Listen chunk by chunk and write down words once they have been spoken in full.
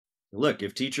Look,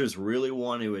 if teachers really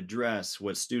want to address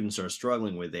what students are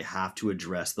struggling with, they have to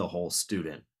address the whole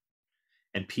student.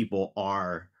 And people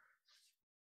are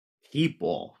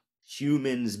people,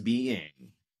 humans being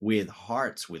with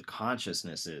hearts, with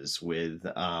consciousnesses, with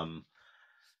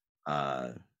uh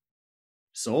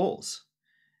souls.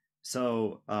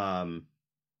 So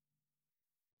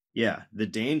yeah, the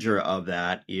danger of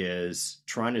that is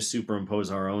trying to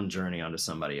superimpose our own journey onto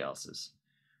somebody else's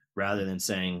rather than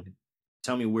saying,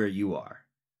 tell me where you are.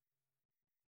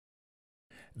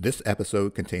 This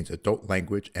episode contains adult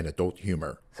language and adult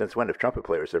humor. Since when have trumpet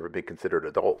players ever been considered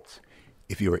adults?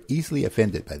 If you are easily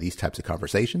offended by these types of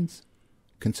conversations,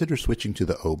 consider switching to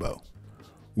the oboe.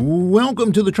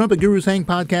 Welcome to the Trumpet Gurus Hang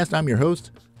podcast. I'm your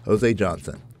host, Jose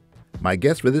Johnson. My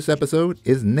guest for this episode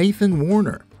is Nathan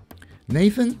Warner.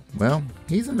 Nathan, well,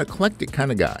 he's an eclectic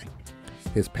kind of guy.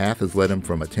 His path has led him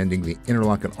from attending the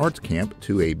Interlochen Arts Camp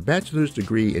to a bachelor's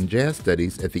degree in jazz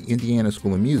studies at the Indiana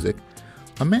School of Music,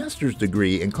 a master's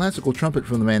degree in classical trumpet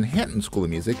from the Manhattan School of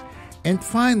Music, and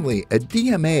finally a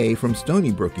DMA from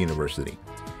Stony Brook University.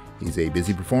 He's a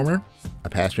busy performer, a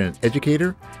passionate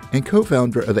educator, and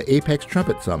co-founder of the Apex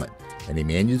Trumpet Summit, and he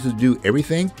manages to do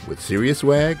everything with serious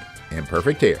swag and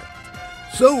perfect hair.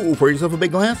 So, pour yourself a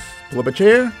big glass, pull up a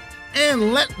chair,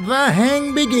 and let the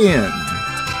hang begin.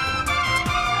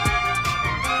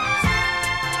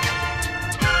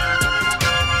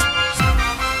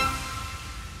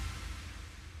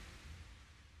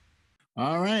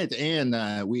 All right,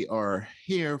 and we are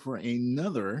here for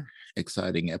another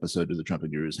exciting episode of the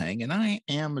Trumpet Gurus Hang, and I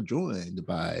am joined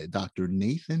by Dr.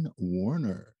 Nathan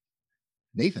Warner.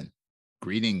 Nathan,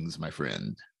 greetings, my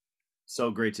friend.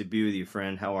 So great to be with you,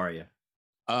 friend. How are you?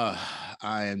 I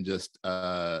am just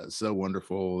so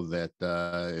wonderful that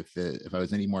if I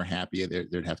was any more happy,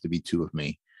 there'd have to be two of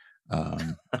me.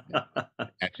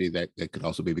 Actually, that could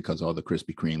also be because of all the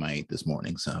Krispy Kreme I ate this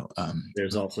morning. So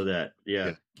there's also that.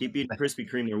 Yeah. Keep eating Krispy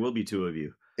Kreme. There will be two of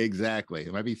you. Exactly.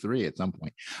 It might be three at some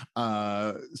point.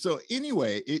 So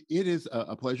anyway, it is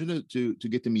a pleasure to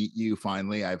get to meet you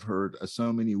finally. I've heard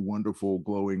so many wonderful,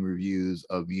 glowing reviews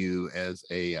of you as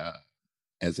a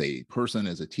person,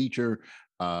 as a teacher,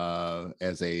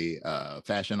 as a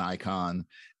fashion icon,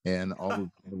 and all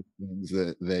of the things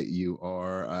that you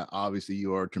are. Obviously,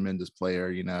 you are a tremendous player.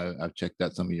 You know, I've checked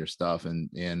out some of your stuff, and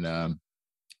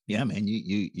yeah, man,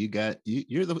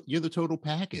 you're the total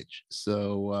package.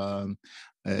 So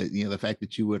the fact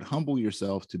that you would humble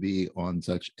yourself to be on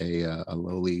such a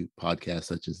lowly podcast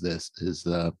such as this is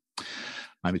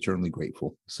I'm eternally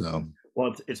grateful. So.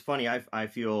 Well, it's funny. I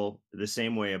feel the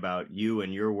same way about you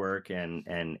and your work,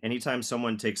 and anytime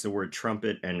someone takes the word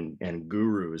trumpet and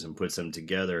gurus and puts them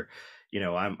together,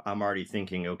 I'm already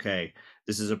thinking, okay,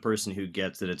 this is a person who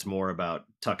gets that it's more about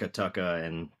tucka tucka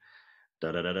and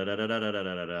da da da da da da da da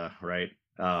da da, right?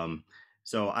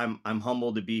 So I'm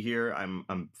humbled to be here.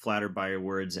 I'm flattered by your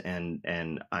words, and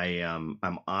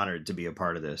I'm honored to be a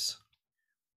part of this.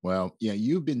 Well, yeah,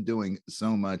 you've been doing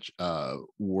so much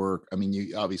work. I mean,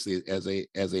 you obviously as a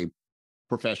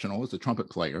professional, as a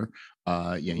trumpet player,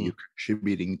 you're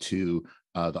contributing to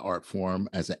the art form.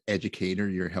 As an educator,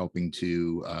 you're helping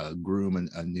to groom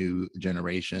a new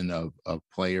generation of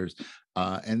players.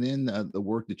 And then the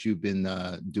work that you've been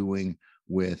doing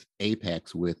with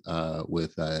Apex, with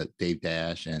Dave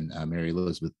Dash and Mary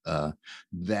Elizabeth,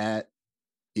 that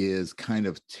is kind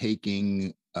of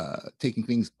taking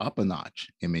things up a notch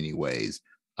in many ways.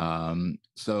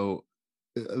 So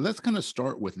let's kind of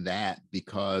start with that,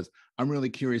 because I'm really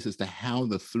curious as to how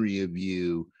the three of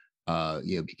you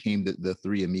became the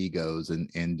three amigos,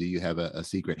 and do you have a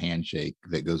secret handshake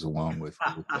that goes along with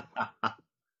that?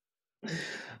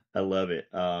 I love it.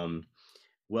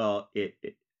 Well,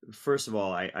 first of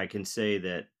all, I can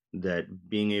say that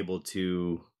being able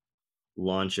to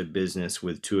launch a business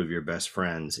with two of your best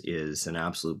friends is an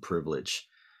absolute privilege,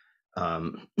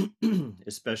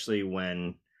 especially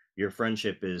when your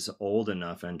friendship is old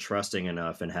enough and trusting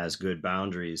enough and has good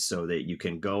boundaries so that you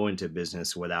can go into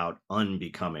business without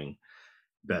unbecoming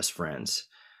best friends.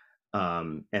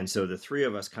 And so the three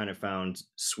of us kind of found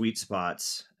sweet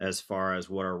spots as far as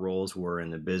what our roles were in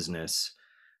the business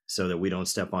so that we don't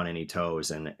step on any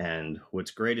toes. And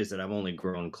what's great is that I've only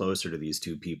grown closer to these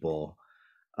two people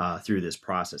through this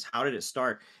process. How did it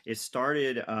start? It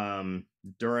started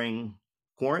during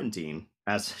quarantine,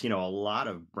 as a lot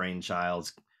of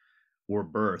brainchilds were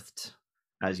birthed,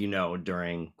 as you know,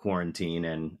 during quarantine.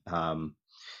 And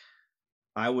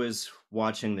I was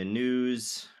watching the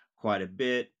news quite a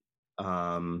bit.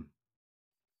 Black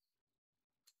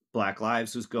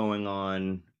Lives was going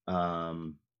on. A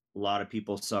lot of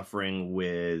people suffering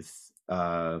with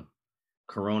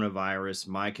coronavirus.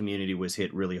 My community was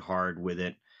hit really hard with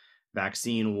it.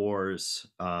 Vaccine wars.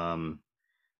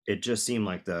 It just seemed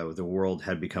like the world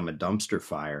had become a dumpster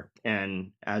fire.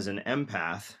 And as an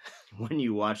empath, when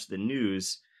you watch the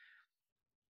news,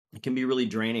 it can be really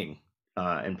draining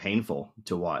and painful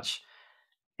to watch.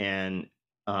 And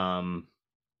I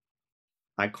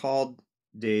called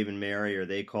Dave and Mary, or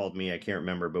they called me. I can't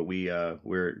remember, but we have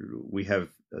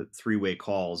three-way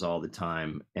calls all the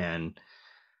time. And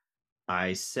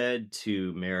I said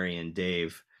to Mary and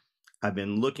Dave, I've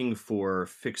been looking for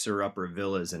fixer-upper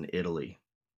villas in Italy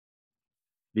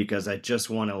because I just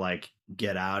want to like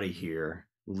get out of here,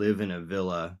 live in a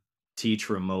villa, teach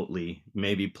remotely,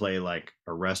 maybe play like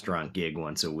a restaurant gig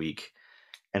once a week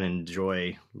and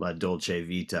enjoy la dolce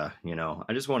vita.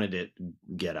 I just wanted to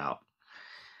get out.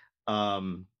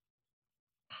 Now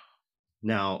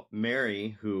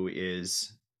Mary, who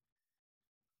is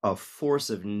a force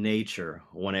of nature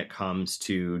when it comes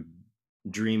to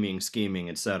dreaming, scheming,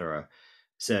 etc.,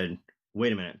 said,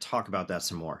 wait a minute, talk about that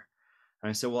some more. And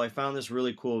I said, well, I found this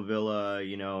really cool villa,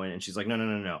 and she's like,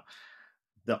 no,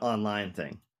 the online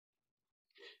thing.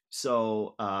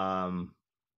 So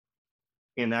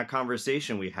in that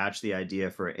conversation, we hatched the idea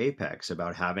for Apex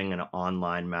about having an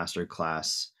online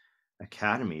masterclass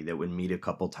academy that would meet a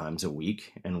couple times a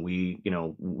week. And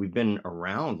we've been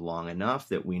around long enough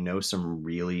that we know some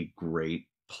really great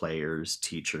players,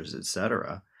 teachers,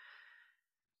 etc.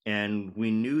 And we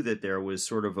knew that there was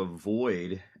sort of a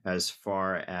void as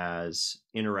far as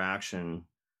interaction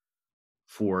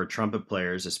for trumpet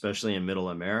players, especially in Middle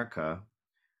America,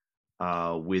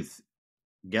 with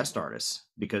guest artists,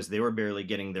 because they were barely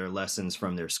getting their lessons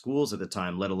from their schools at the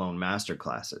time, let alone master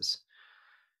classes.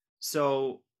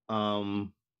 So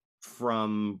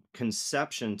from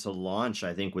conception to launch,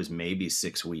 I think was maybe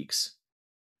 6 weeks.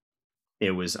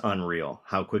 It was unreal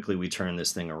how quickly we turned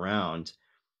this thing around.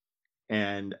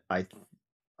 And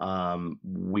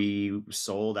we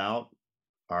sold out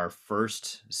our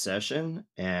first session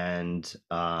and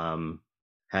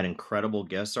had incredible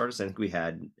guest artists. I think we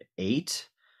had 8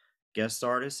 guest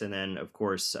artists. And then, of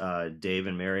course, Dave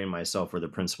and Mary and myself were the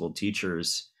principal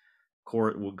teachers,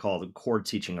 we call them core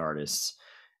teaching artists.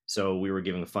 So we were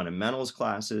giving fundamentals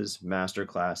classes, master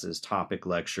classes, topic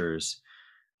lectures,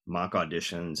 mock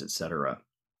auditions, etc.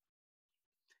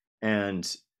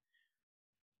 And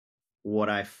what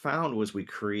I found was we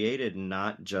created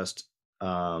not just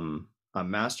a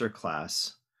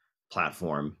masterclass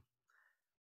platform,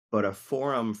 but a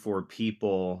forum for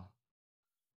people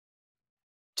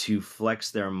to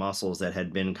flex their muscles that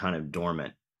had been kind of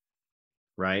dormant,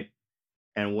 right?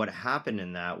 And what happened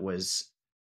in that was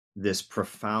this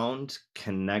profound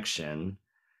connection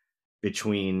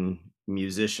between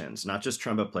musicians, not just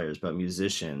trumpet players, but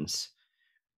musicians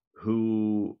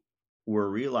who were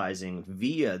realizing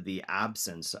via the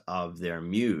absence of their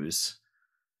muse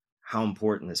how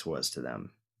important this was to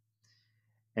them.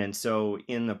 And so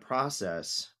in the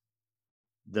process,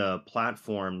 the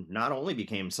platform not only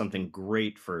became something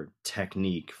great for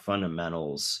technique,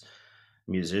 fundamentals,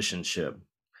 musicianship,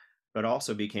 but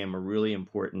also became a really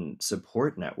important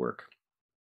support network.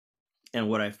 And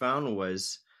what I found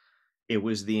was it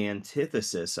was the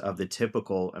antithesis of the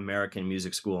typical American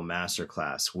music school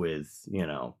masterclass with,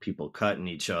 people cutting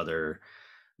each other,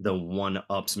 the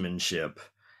one-upsmanship,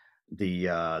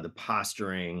 the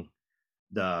posturing,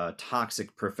 the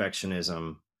toxic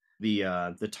perfectionism,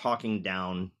 the talking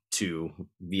down to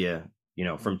via,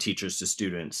 from teachers to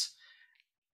students.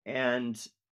 And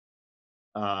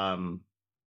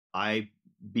I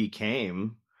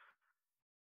became,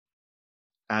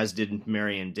 as did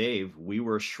Mary and Dave, we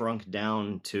were shrunk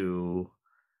down to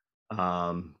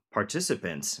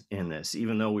participants in this.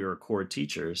 Even though we were core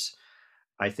teachers,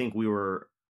 I think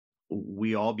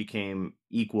we all became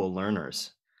equal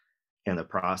learners in the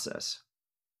process.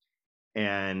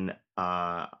 And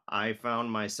I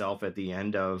found myself at the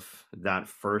end of that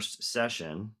first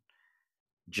session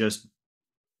just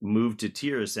moved to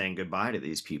tears saying goodbye to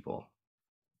these people,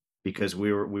 because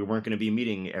we weren't going to be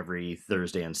meeting every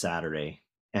Thursday and Saturday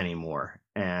anymore.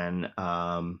 And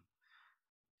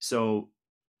so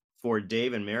for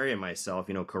Dave and Mary and myself,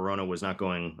 Corona was not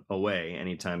going away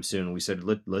anytime soon. We said,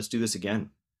 let's do this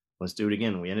again. Let's do it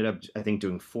again. We ended up, I think,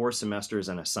 doing 4 semesters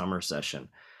and a summer session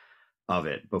of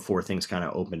it before things kind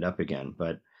of opened up again.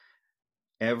 But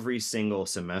every single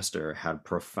semester had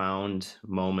profound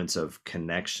moments of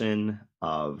connection,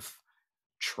 of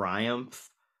triumph,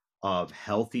 of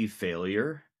healthy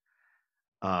failure.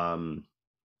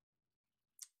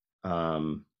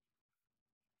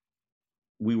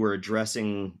 We were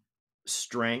addressing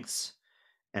strengths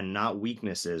and not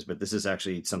weaknesses, but this is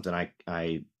actually something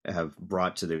I have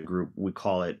brought to the group. We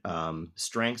call it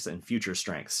strengths and future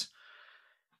strengths.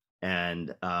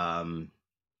 And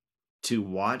to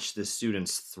watch the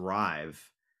students thrive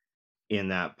in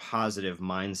that positive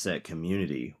mindset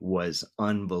community was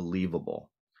unbelievable.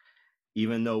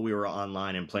 Even though we were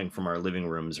online and playing from our living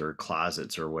rooms or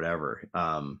closets or whatever.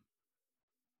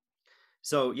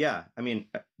 So yeah, I mean,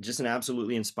 just an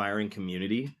absolutely inspiring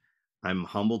community. I'm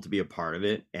humbled to be a part of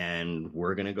it, and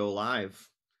we're going to go live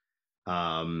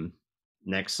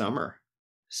next summer.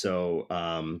 So,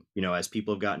 as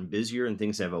people have gotten busier and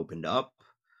things have opened up,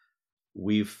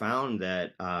 we've found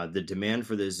that the demand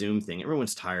for the Zoom thing,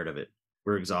 everyone's tired of it.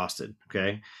 We're exhausted.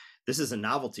 Okay. This is a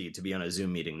novelty to be on a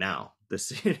Zoom meeting now.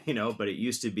 This, but it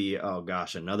used to be, oh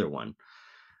gosh, another one.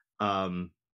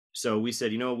 So we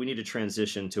said, we need to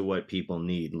transition to what people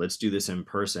need. Let's do this in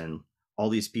person. All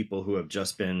these people who have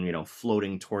just been,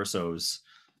 floating torsos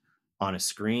on a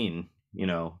screen,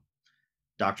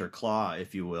 Dr. Claw,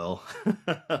 if you will.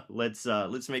 let's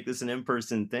make this an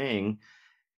in-person thing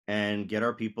and get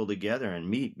our people together and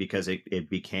meet, because it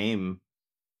became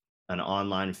an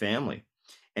online family.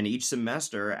 And each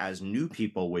semester, as new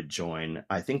people would join,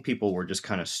 I think people were just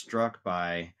kind of struck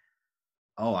by,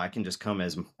 oh, I can just come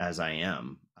as I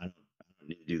am. I don't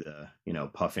need to do the,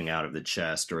 puffing out of the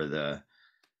chest or the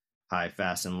high,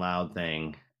 fast, and loud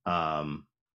thing.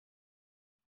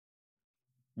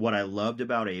 What I loved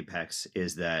about Apex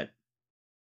is that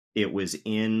it was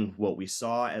in what we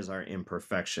saw as our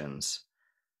imperfections,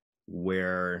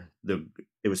 where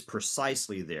it was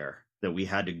precisely there that we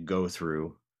had to go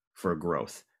through for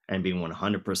growth, and being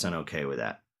 100% okay with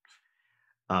that.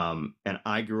 And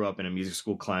I grew up in a music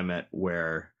school climate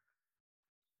where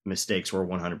mistakes were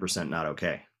 100% not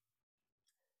okay.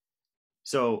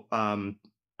 So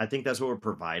I think that's what we're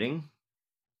providing.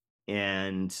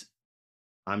 And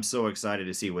I'm so excited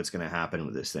to see what's going to happen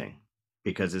with this thing,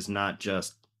 because it's not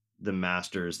just the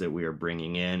masters that we are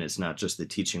bringing in. It's not just the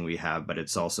teaching we have, but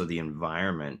it's also the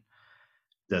environment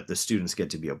that the students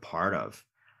get to be a part of.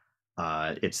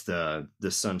 It's the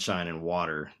sunshine and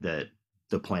water that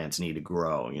the plants need to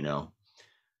grow,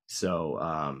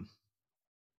 So,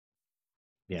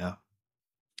 yeah.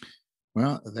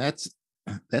 Well, that's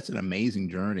an amazing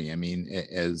journey. I mean,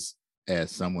 as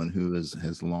someone who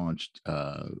has launched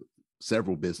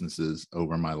several businesses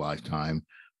over my lifetime,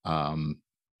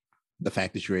 the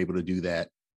fact that you're able to do that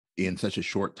in such a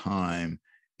short time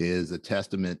is a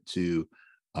testament to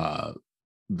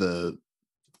the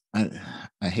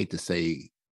I hate to say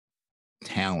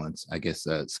talents, I guess,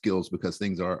 skills, because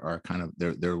things are kind of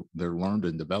they're learned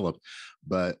and developed,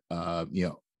 but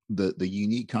the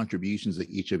unique contributions that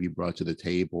each of you brought to the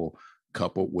table,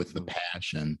 coupled with the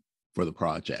passion for the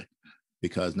project.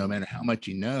 Because no matter how much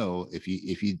if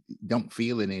you don't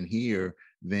feel it in here,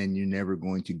 then you're never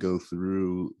going to go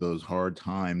through those hard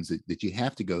times that you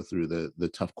have to go through, the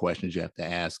tough questions you have to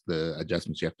ask, the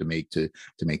adjustments you have to make to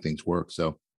make things work.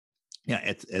 So yeah,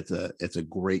 it's a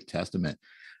great testament.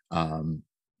 And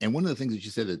one of the things that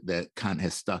you said that kind of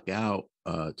has stuck out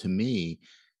to me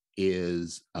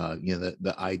is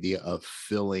the idea of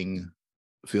filling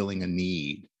a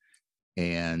need.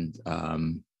 And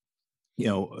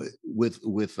with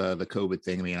the COVID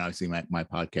thing, I mean, obviously my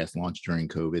podcast launched during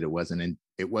COVID. It wasn't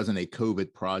a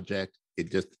COVID project.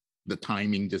 It just, the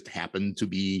timing just happened to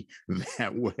be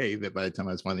that way, that by the time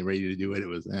I was finally ready to do it, it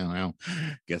was, oh, well,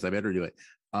 guess I better do it.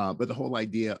 But the whole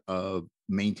idea of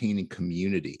maintaining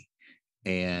community,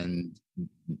 and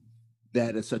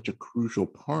that is such a crucial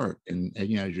part. And as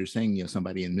you're saying,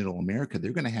 somebody in Middle America,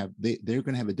 they're going to have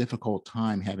a difficult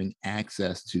time having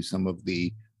access to some of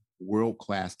the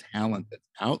world-class talent that's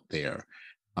out there.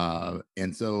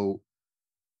 And so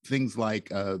things like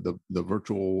the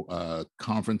virtual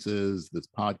conferences, this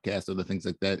podcast, other things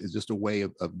like that, is just a way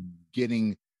of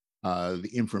getting the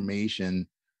information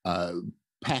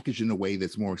packaged in a way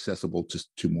that's more accessible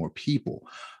to more people.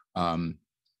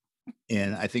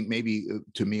 And I think maybe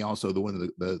to me also, one of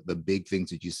the big things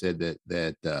that you said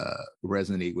that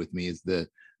resonate with me is the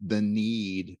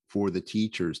need for the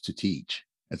teachers to teach.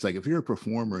 It's like, if you're a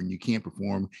performer and you can't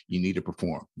perform, you need to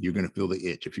perform. You're going to feel the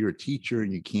itch. If you're a teacher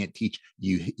and you can't teach,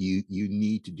 you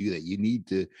need to do that. You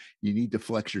need to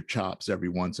flex your chops every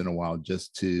once in a while,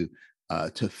 just to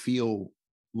feel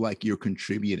like you're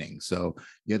contributing. So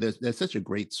that's such a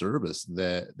great service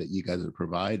that you guys have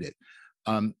provided.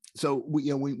 So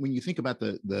when you think about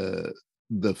the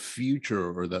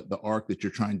future, or the arc that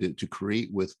you're trying to create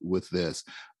with this,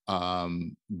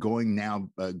 going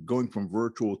from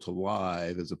virtual to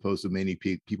live, as opposed to many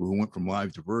people who went from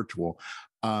live to virtual,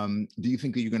 do you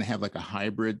think that you're going to have like a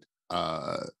hybrid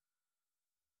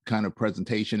kind of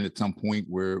presentation at some point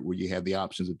where you have the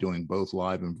options of doing both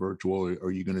live and virtual, or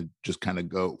are you going to just kind of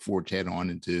go forge head on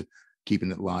into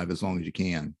keeping it live as long as you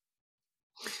can?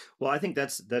 Well, I think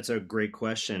that's a great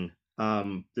question.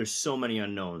 There's so many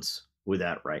unknowns with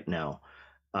that right now.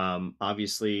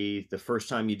 Obviously, the first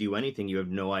time you do anything, you have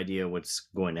no idea what's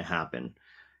going to happen.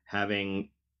 Having,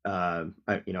 I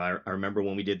remember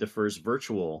when we did the first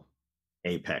virtual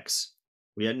Apex,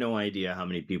 we had no idea how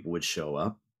many people would show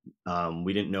up.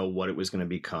 We didn't know what it was going to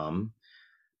become.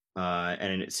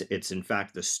 And it's in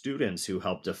fact the students who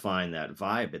helped define that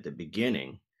vibe at the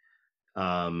beginning.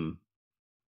 Um,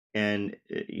 and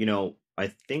I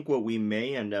think what we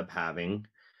may end up having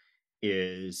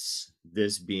is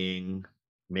this being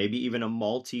maybe even a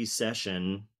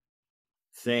multi-session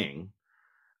thing,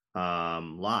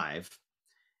 live,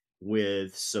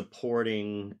 with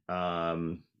supporting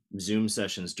Zoom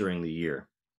sessions during the year,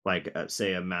 like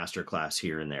say a master class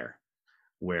here and there,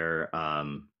 where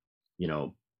you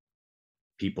know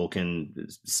people can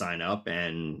sign up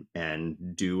and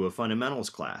do a fundamentals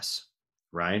class,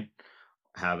 right?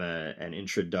 Have an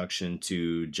introduction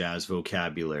to jazz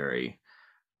vocabulary,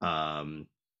 um,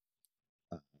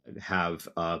 have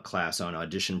a class on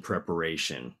audition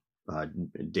preparation.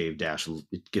 Dave Dash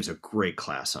gives a great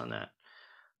class on that.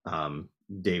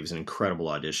 Dave is an incredible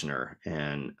auditioner,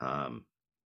 and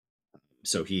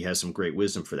so he has some great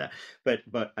wisdom for that.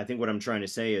 But I think what I'm trying to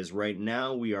say is right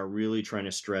now we are really trying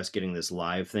to stress getting this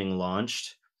live thing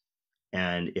launched.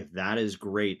 And if that is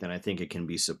great, then I think it can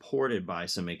be supported by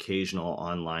some occasional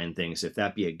online things. If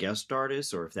that be a guest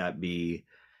artist or if that be,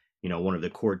 one of the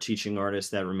core teaching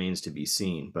artists, that remains to be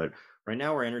seen. But right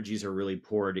now our energies are really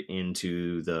poured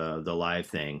into the live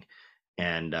thing,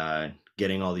 and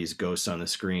getting all these ghosts on the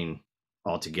screen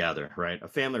all together, right? A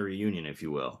family reunion, if you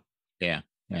will. Yeah,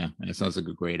 yeah, that sounds like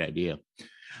a great idea.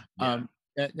 Yeah.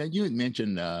 Now you had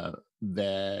mentioned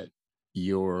that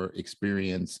your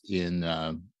experience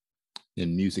in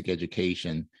music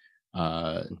education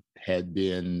had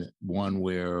been one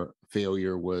where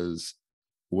failure was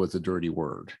a dirty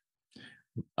word.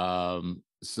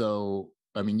 So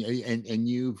I mean, and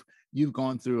you've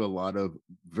gone through a lot of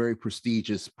very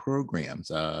prestigious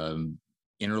programs,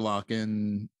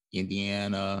 Interlochen,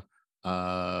 Indiana,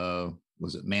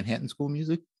 was it Manhattan School of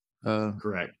Music?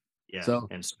 Correct. Yeah. So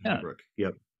And Stony yeah, Brook.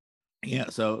 Yep. yeah.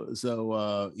 So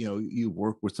you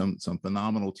work with some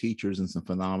phenomenal teachers and some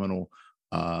phenomenal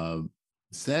uh,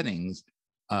 settings,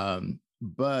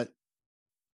 but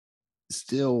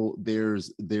still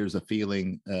there's a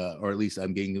feeling, or at least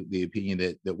I'm getting the opinion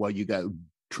that while you got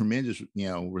tremendous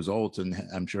results, and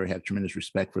I'm sure I have tremendous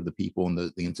respect for the people and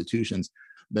the institutions,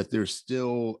 that there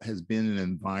still has been an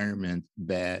environment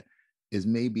that is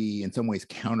maybe in some ways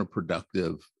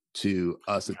counterproductive to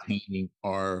us attaining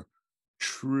our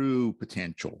true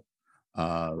potential.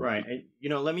 Right. And,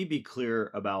 let me be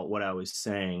clear about what I was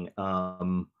saying.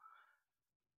 I'm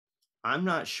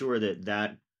not sure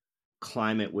that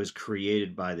climate was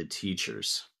created by the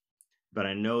teachers, but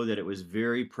I know that it was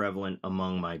very prevalent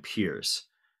among my peers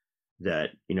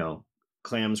that,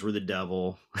 clams were the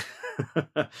devil,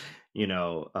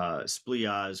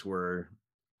 spleas were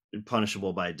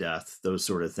punishable by death, those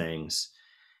sort of things.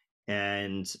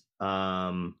 And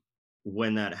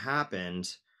when that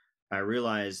happened, I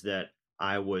realized that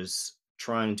I was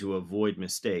trying to avoid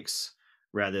mistakes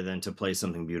rather than to play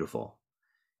something beautiful.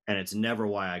 And it's never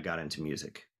why I got into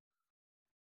music.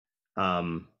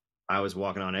 I was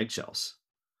walking on eggshells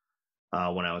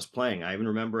when I was playing. I even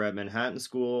remember at Manhattan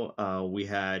School, we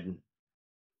had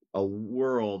a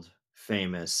world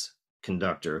famous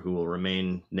conductor who will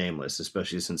remain nameless,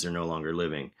 especially since they're no longer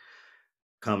living,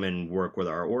 come and work with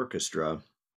our orchestra,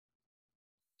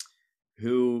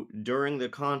 who during the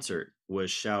concert was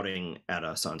shouting at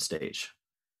us on stage.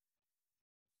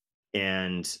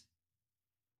 And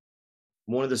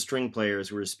one of the string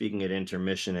players, we were speaking at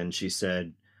intermission, and she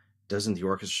said, "Doesn't the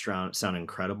orchestra sound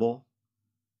incredible?"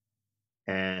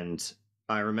 And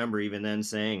I remember even then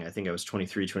saying, I think I was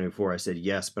 23, 24, I said,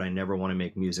 "Yes, but I never want to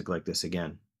make music like this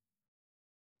again.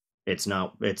 It's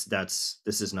not, this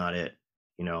is not it."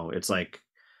 It's like,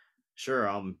 sure,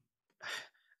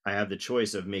 I have the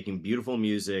choice of making beautiful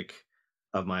music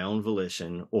of my own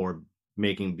volition or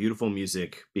making beautiful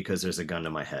music because there's a gun to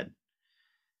my head.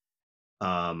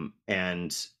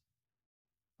 And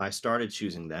I started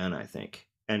choosing then, I think.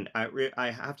 And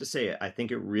I have to say, I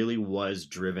think it really was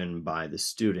driven by the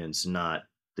students, not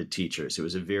the teachers. It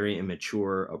was a very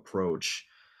immature approach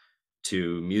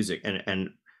to music.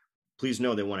 And please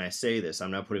know that when I say this,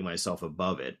 I'm not putting myself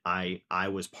above it. I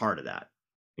was part of that.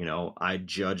 I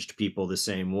judged people the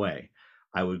same way.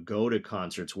 I would go to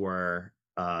concerts where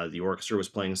The orchestra was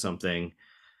playing something,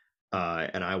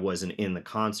 and I wasn't in the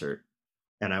concert.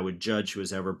 And I would judge who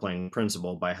was ever playing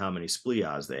principal by how many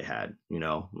splias they had,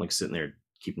 like sitting there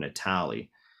keeping a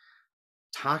tally.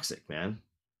 Toxic, man.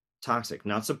 Toxic,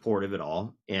 not supportive at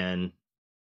all. And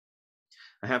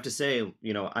I have to say,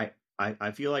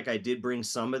 I feel like I did bring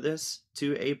some of this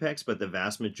to Apex, but the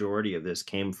vast majority of this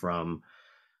came from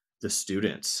the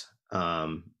students.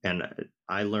 And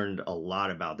I learned a lot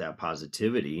about that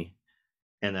positivity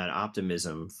and that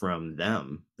optimism from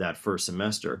them that first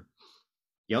semester.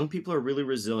 Young people are really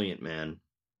resilient, man.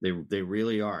 They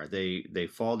really are. They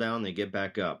fall down, they get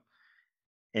back up.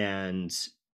 And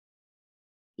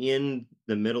in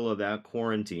the middle of that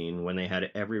quarantine, when they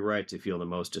had every right to feel the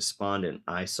most despondent,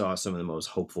 I saw some of the most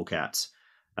hopeful cats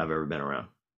I've ever been around.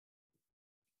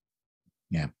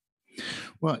 Yeah.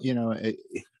 Well,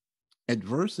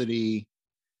 adversity,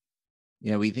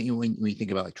 we think when we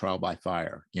think about like trial by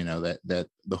fire, that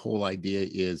the whole idea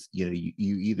is, you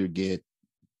either get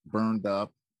burned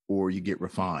up or you get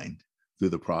refined through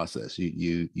the process.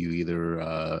 You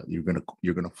either you're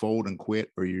gonna fold and quit,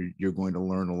 or you're going to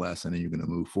learn a lesson and you're going to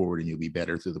move forward and you'll be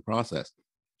better through the process.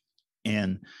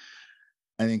 And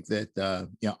I think that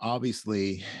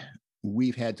obviously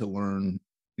we've had to learn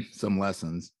some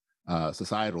lessons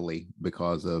societally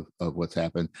because of what's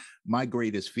happened. My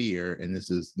greatest fear, and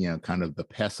this is kind of the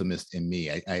pessimist in me.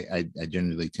 I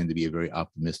generally tend to be a very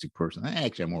optimistic person.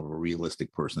 I'm more of a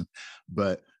realistic person,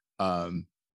 but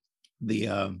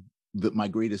my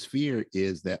greatest fear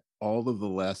is that all of the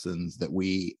lessons that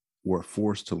we were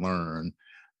forced to learn,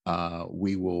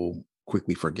 we will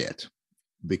quickly forget,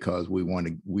 because we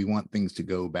want things to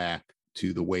go back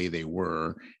to the way they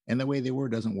were, and the way they were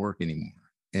doesn't work anymore.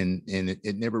 And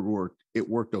it never worked. It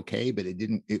worked okay, but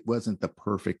it wasn't the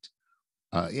perfect.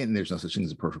 And there's no such thing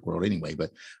as a perfect world anyway.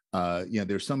 But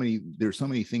there's so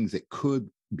many things that could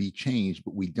be changed,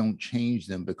 but we don't change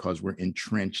them because we're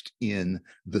entrenched in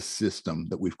the system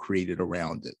that we've created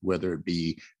around it, whether it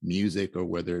be music or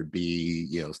whether it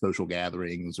be social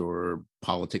gatherings or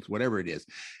politics, whatever it is.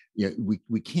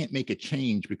 We can't make a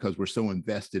change because we're so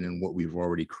invested in what we've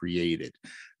already created.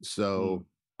 So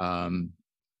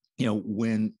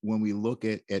when we look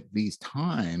at these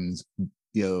times,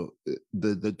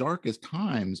 the darkest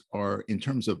times are, in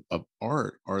terms of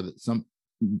art, are that some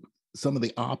of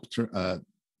the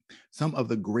some of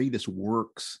the greatest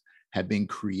works have been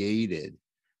created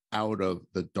out of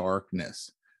the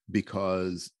darkness,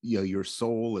 because your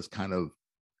soul is kind of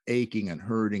aching and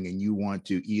hurting, and you want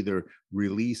to either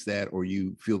release that, or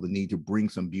you feel the need to bring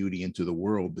some beauty into the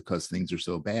world because things are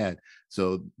so bad.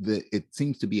 So it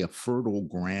seems to be a fertile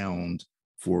ground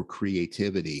for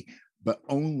creativity, but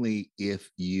only if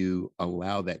you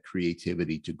allow that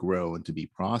creativity to grow and to be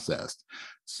processed.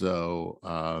 So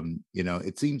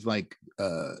it seems like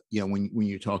when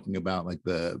you're talking about like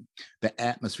the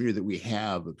atmosphere that we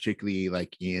have, particularly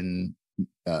like in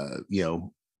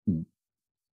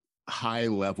high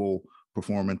level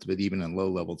performance, but even in low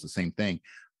levels, the same thing.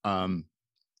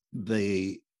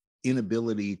 The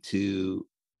inability to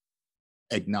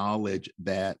acknowledge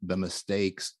that the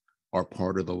mistakes are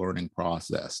part of the learning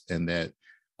process, and that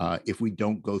if we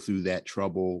don't go through that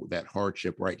trouble, that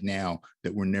hardship right now,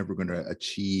 that we're never going to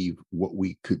achieve what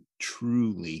we could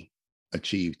truly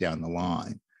achieve down the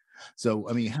line. So,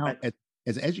 I mean,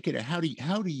 as an educator, how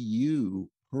do you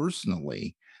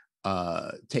personally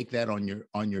take that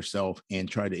on yourself and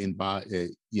try to embody,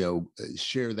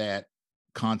 share that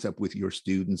concept with your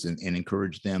students, and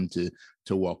encourage them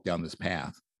to walk down this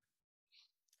path?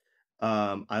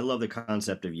 I love the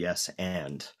concept of yes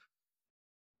and.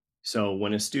 So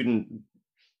when a student,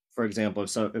 for example,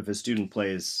 if a student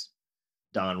plays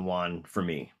Don Juan for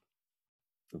me,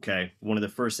 okay, one of the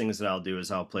first things that I'll do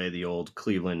is I'll play the old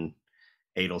Cleveland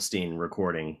Adelstein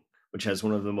recording, which has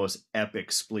one of the most epic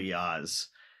splias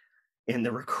in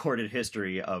the recorded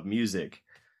history of music.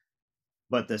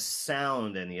 But the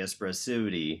sound and the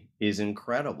expressivity is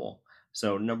incredible.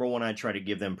 So number one, I try to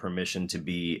give them permission to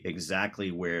be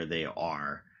exactly where they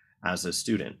are as a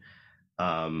student.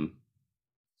 I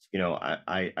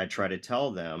try to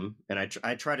tell them, and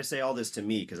I try to say all this to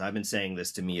me, because I've been saying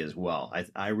this to me as well.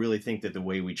 I really think that the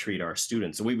way we treat our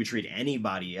students, the way we treat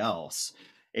anybody else,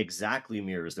 exactly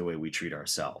mirrors the way we treat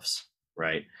ourselves,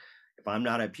 right? If I'm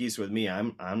not at peace with me,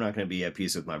 I'm not going to be at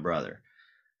peace with my brother.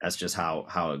 That's just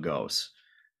how it goes.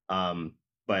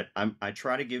 But I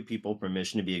try to give people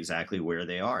permission to be exactly where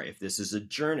they are. If this is a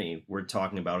journey, we're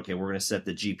talking about, okay, we're going to set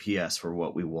the GPS for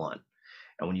what we want.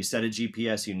 And when you set a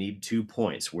GPS, you need 2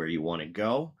 points: where you want to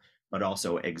go, but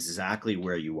also exactly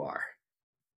where you are.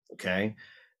 Okay.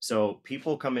 So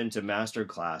people come into master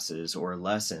classes or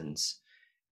lessons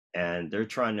and they're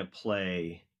trying to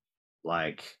play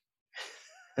like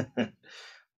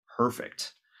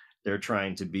perfect. They're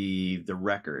trying to be the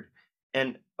record.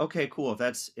 And okay, cool.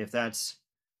 If that's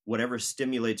whatever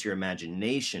stimulates your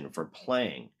imagination for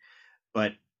playing,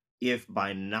 but if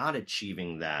by not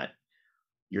achieving that,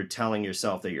 you're telling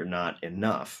yourself that you're not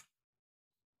enough,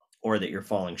 or that you're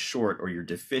falling short, or you're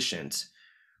deficient,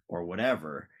 or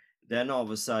whatever, then all of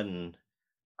a sudden,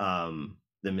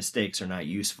 the mistakes are not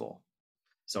useful.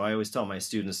 So I always tell my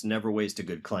students, never waste a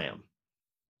good clam,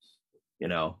 you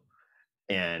know,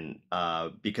 and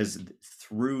because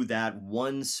through that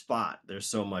one spot, there's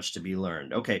so much to be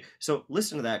learned. Okay, so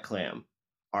listen to that clam.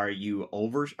 Are you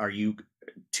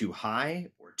too high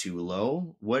or too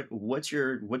low? What's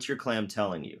your clam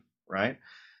telling you, right?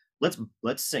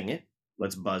 Let's sing it,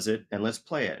 let's buzz it, and let's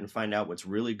play it and find out what's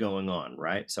really going on,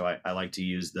 right? So I like to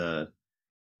use the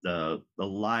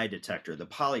lie detector, the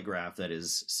polygraph that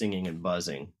is singing and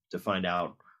buzzing, to find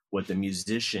out what the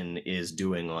musician is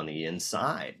doing on the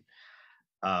inside.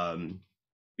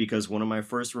 Because one of my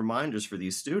first reminders for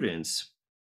these students,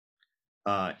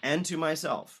 and to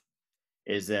myself,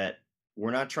 is that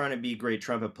we're not trying to be great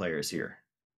trumpet players here.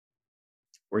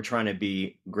 We're trying to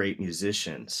be great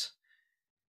musicians,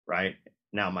 right?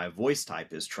 Now, my voice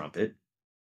type is trumpet,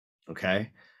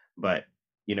 okay? But,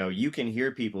 you can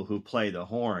hear people who play the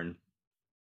horn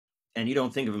and you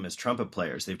don't think of them as trumpet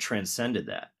players. They've transcended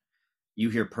that. You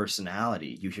hear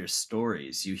personality, you hear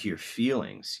stories, you hear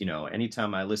feelings.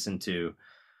 Anytime I listen to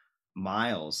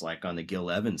Miles, like on the Gil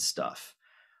Evans stuff,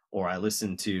 or I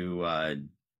listen to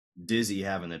Dizzy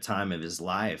having the time of his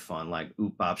life on like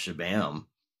Oop Bop Shabam,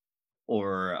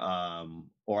 or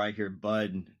I hear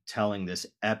Bud telling this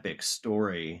epic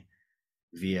story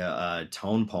via a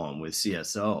tone poem with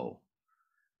CSO,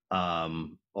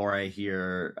 or I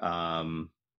hear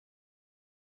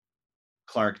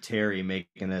Clark Terry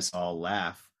making us all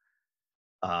laugh,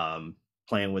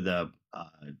 playing with a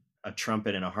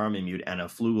trumpet and a harmony mute and a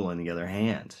flugel in the other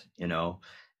hand.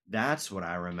 That's what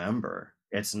I remember.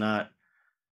 It's not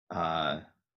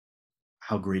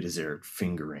how great is their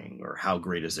fingering, or how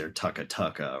great is their tucka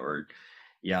tucka, or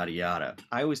yada yada.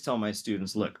 I always tell my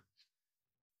students, look,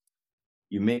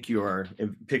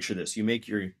 picture this, you make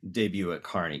your debut at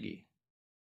Carnegie,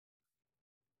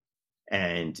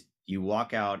 and you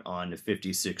walk out onto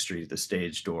 56th Street at the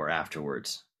stage door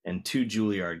afterwards, and two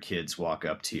Juilliard kids walk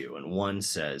up to you, and one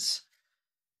says,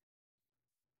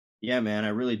 yeah, man, I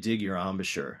really dig your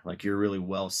embouchure. Like, you're really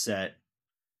well set,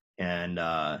 and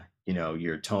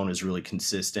your tone is really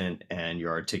consistent, and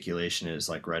your articulation is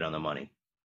like right on the money.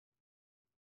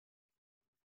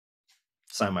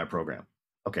 Sign my program.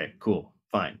 Okay, cool,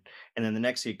 fine. And then the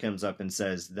next kid comes up and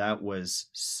says, that was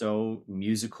so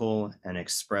musical and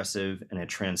expressive, and it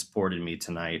transported me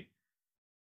tonight.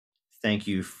 Thank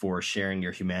you for sharing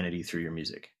your humanity through your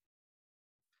music.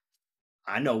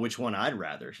 I know which one I'd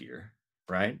rather hear,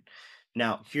 right?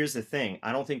 Now, here's the thing.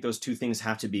 I don't think those two things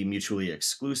have to be mutually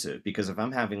exclusive, because if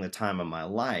I'm having the time of my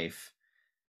life,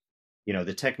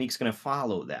 the technique's going to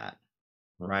follow that,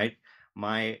 right?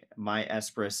 My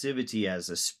expressivity as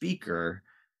a speaker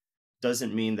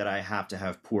doesn't mean that I have to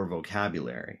have poor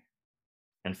vocabulary.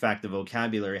 In fact, the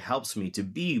vocabulary helps me to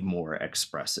be more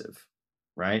expressive,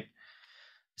 right?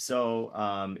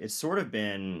 So it's sort of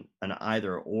been an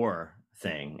either or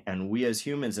thing. And we as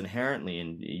humans inherently,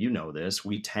 and this,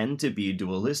 we tend to be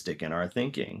dualistic in our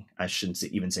thinking. I shouldn't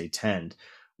even say tend.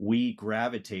 We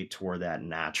gravitate toward that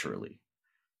naturally.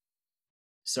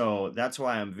 So that's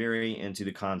why I'm very into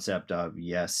the concept of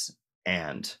yes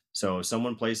and. So if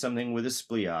someone plays something with a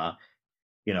splia,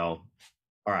 all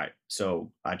right,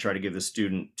 so I try to give the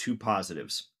student two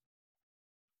positives,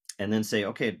 and then say,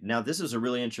 okay, now this is a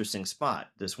really interesting spot,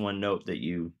 this one note that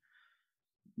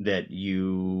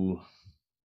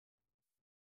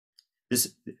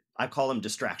I call them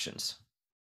distractions.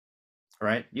 All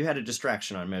right, you had a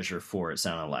distraction on measure 4, it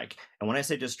sounded like. And when I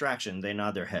say distraction, they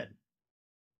nod their head,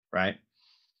 right?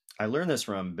 I learned this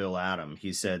from Bill Adam.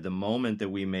 He said the moment that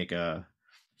we make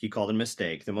he called it a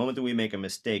mistake. The moment that we make a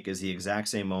mistake is the exact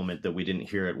same moment that we didn't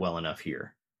hear it well enough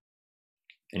here.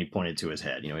 And he pointed to his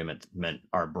head. He meant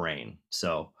our brain.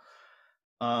 So,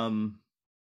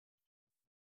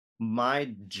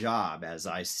 my job, as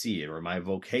I see it, or my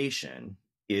vocation,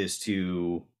 is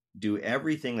to do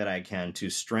everything that I can to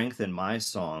strengthen my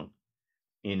song,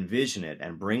 envision it,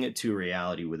 and bring it to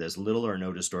reality with as little or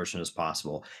no distortion as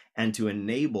possible, and to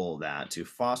enable that, to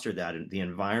foster that in the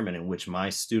environment in which my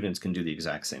students can do the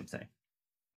exact same thing.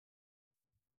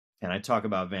 And I talk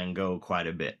about Van Gogh quite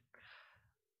a bit.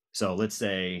 So let's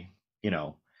say,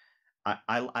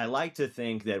 I like to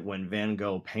think that when Van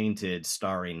Gogh painted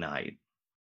Starry Night,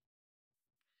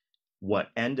 what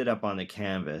ended up on the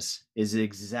canvas is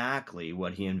exactly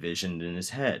what he envisioned in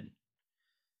his head.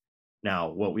 Now,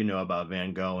 what we know about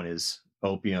Van Gogh and his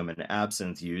opium and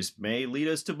absinthe use may lead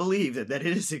us to believe that that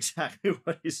is exactly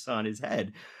what he saw in his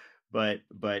head. But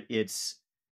it's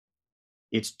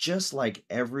just like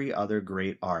every other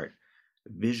great art.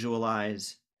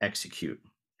 Visualize, execute.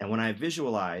 And when I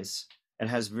visualize, it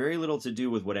has very little to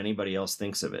do with what anybody else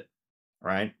thinks of it,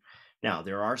 right? Now,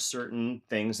 there are certain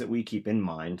things that we keep in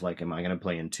mind, like, am I going to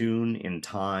play in tune, in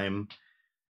time,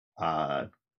 uh,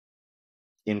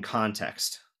 in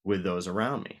context with those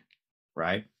around me,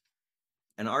 right?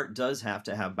 And art does have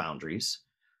to have boundaries,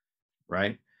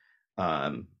 right?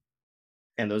 Um,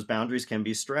 and those boundaries can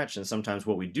be stretched. And sometimes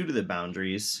what we do to the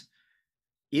boundaries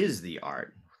is the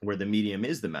art, where the medium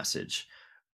is the message.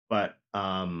 But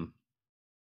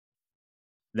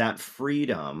that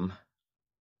freedom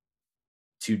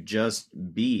to just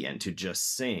be and to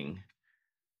just sing,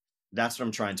 that's what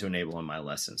I'm trying to enable in my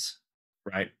lessons,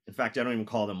 right? In fact, I don't even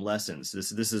call them lessons.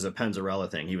 This is a Penzarella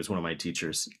thing. He was one of my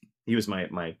teachers. He was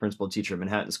my principal teacher at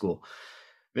Manhattan School.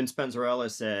 Vince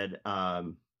Penzarella said,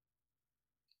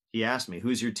 he asked me,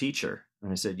 who's your teacher?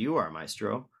 And I said, you are,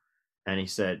 maestro. And he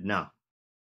said, no,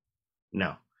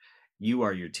 you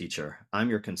are your teacher. I'm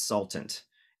your consultant.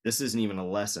 This isn't even a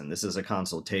lesson. This is a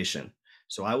consultation.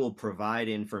 So I will provide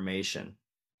information.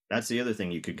 That's the other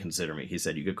thing you could consider me. He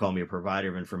said, you could call me a provider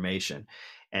of information.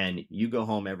 And you go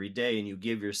home every day and you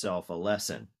give yourself a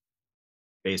lesson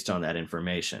based on that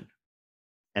information.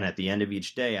 And at the end of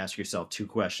each day, ask yourself 2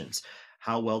 questions.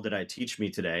 How well did I teach me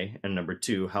today? And number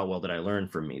 2, how well did I learn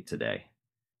from me today?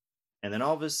 And then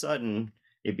all of a sudden,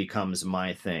 it becomes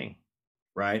my thing,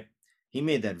 right? He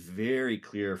made that very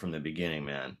clear from the beginning,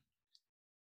 man.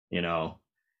 You know,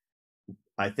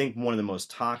 I think one of the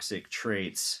most toxic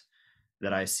traits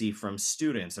that I see from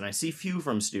students, and I see few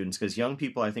from students because young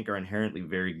people, I think, are inherently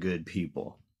very good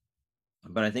people.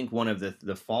 But I think one of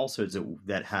the falsehoods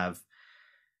that have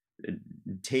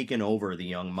taken over the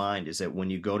young mind is that when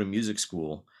you go to music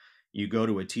school, you go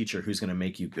to a teacher who's going to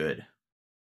make you good,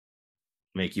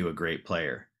 make you a great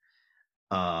player.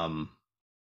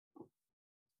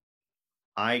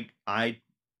 I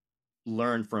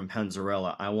learned from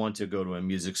Penzarella, I want to go to a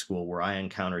music school where I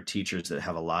encounter teachers that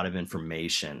have a lot of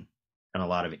information and a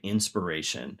lot of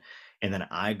inspiration. And then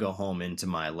I go home into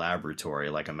my laboratory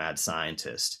like a mad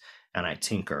scientist, and I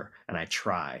tinker and I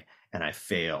try and I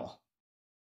fail.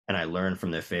 And I learn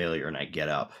from the failure, and I get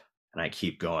up and I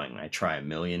keep going. And I try a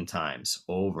million times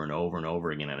over and over and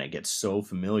over again. And I get so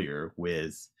familiar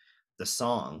with the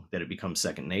song that it becomes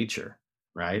second nature,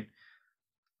 right?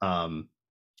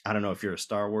 I don't know if you're a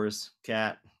Star Wars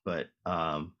cat, but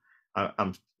I'm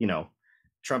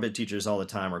trumpet teachers all the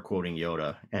time are quoting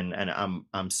Yoda, and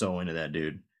I'm so into that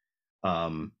dude.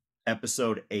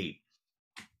 Episode 8,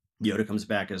 Yoda comes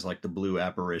back as like the blue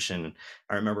apparition.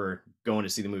 I remember going to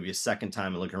see the movie a second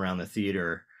time and looking around the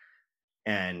theater,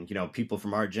 and people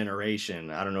from our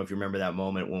generation, I don't know if you remember that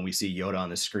moment when we see Yoda on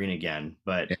the screen again,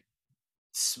 but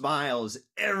smiles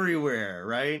everywhere,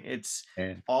 right? It's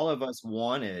all of us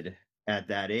wanted at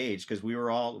that age, because we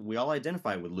all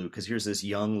identified with Luke, because here's this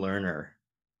young learner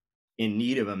in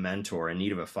need of a mentor, in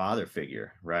need of a father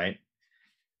figure, right?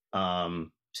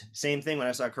 Same thing when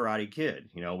I saw Karate Kid.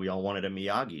 We all wanted a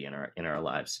Miyagi in our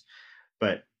lives.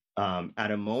 But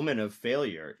at a moment of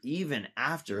failure, even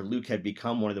after Luke had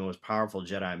become one of the most powerful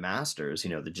Jedi masters, the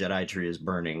Jedi tree is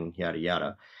burning, yada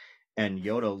yada, and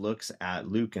Yoda looks at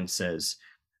Luke and says,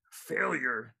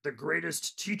 failure, the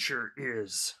greatest teacher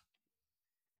is.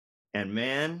 And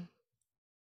man,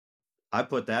 I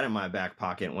put that in my back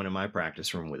pocket and went in my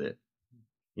practice room with it,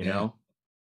 you know?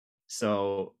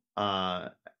 So,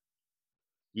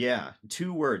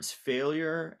 2 words,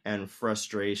 failure and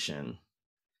frustration.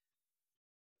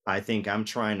 I think I'm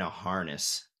trying to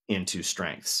harness into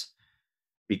strengths,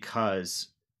 because,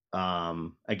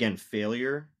 again,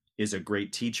 failure is a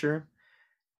great teacher,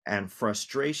 and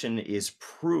frustration is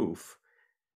proof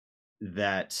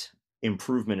that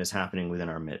improvement is happening within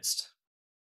our midst.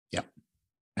 Yep,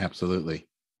 absolutely.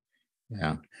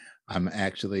 Yeah, I'm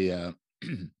actually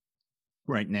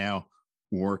right now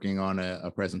working on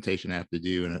a presentation I have to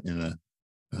do in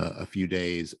a few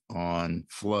days on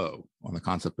flow, on the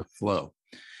concept of flow.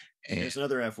 And there's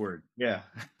another F word. Yeah.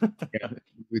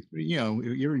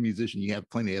 You're a musician, you have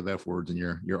plenty of F words in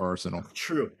your arsenal.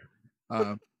 True.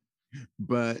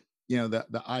 But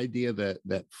the idea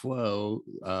that flow,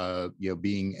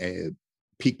 being a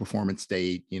peak performance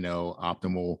state,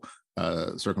 optimal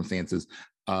circumstances,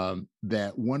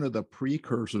 that one of the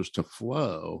precursors to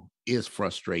flow is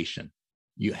frustration.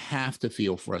 You have to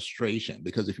feel frustration,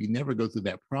 because if you never go through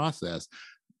that process,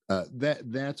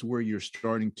 that's where you're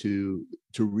starting to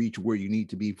reach where you need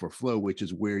to be for flow, which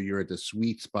is where you're at the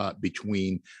sweet spot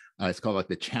between it's called like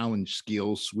the challenge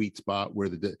skills sweet spot, where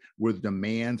the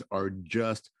demands are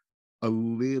just a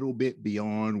little bit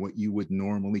beyond what you would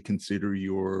normally consider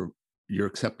your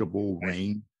acceptable Right.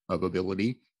 range of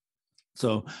ability.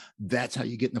 So that's how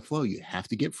you get in the flow. You have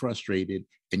to get frustrated,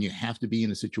 and you have to be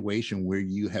in a situation where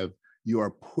you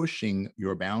are pushing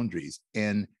your boundaries,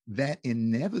 and that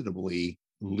inevitably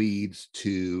leads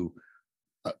to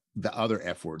the other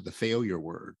F word, the failure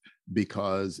word,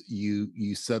 because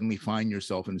you suddenly find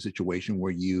yourself in a situation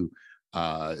where you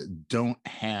don't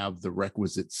have the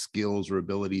requisite skills or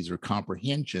abilities or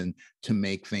comprehension to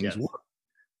make things Yes, work.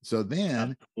 So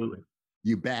then absolutely.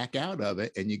 you back out of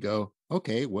it and you go,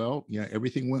 okay, well,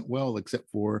 everything went well except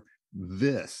for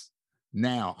this.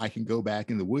 Now I can go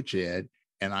back in the woodshed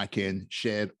and I can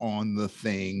shed on the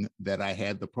thing that I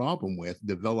had the problem with,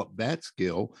 develop that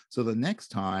skill. So the next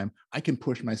time I can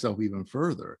push myself even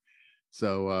further.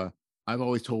 So I've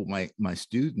always told my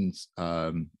students,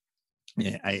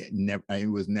 yeah, I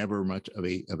was never much of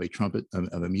a trumpet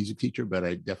of a music teacher, but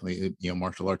I definitely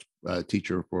martial arts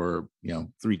teacher for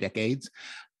 3 decades.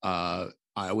 I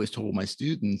always told my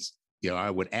students,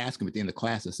 I would ask them at the end of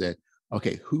class. I said,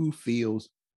 "Okay, who feels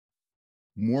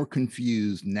more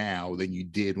confused now than you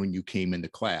did when you came into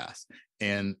class?"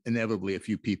 And inevitably, a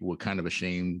few people were kind of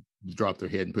ashamed, drop their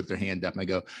head and put their hand up. And I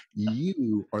go,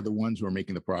 "You are the ones who are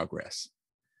making the progress."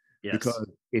 Yes.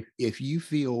 Because if you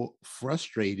feel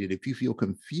frustrated, if you feel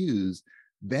confused,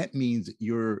 that means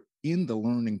you're in the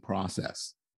learning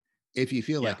process. If you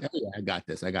feel Yeah. like, oh yeah, I got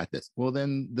this, well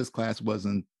then this class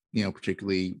wasn't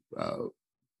particularly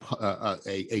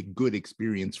a good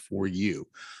experience for you.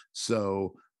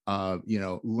 So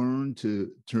learn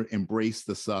to embrace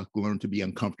the suck, learn to be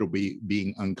uncomfortable,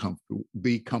 being uncomfortable,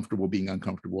 be comfortable being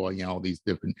uncomfortable. All these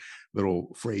different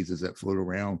little phrases that float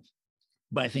around.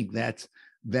 But I think that's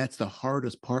the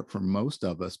hardest part for most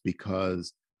of us,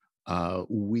 because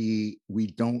we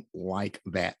don't like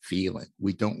that feeling.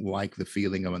 We don't like the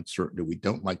feeling of uncertainty. We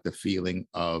don't like the feeling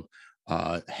of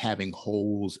having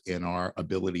holes in our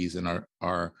abilities and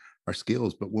our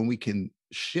skills. But when we can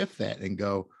shift that and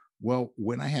go, well,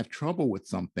 when I have trouble with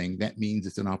something, that means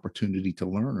it's an opportunity to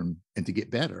learn and to get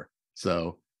better.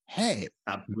 So hey,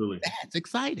 Absolutely. that's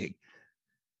exciting.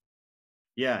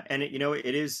 Yeah, and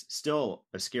it is still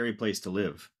a scary place to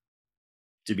live,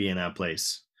 to be in that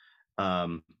place.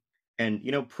 Um, and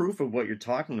proof of what you're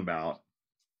talking about.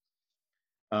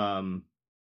 Um,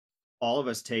 all of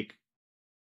us take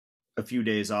a few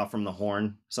days off from the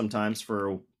horn sometimes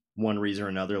for one reason or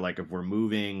another, like if we're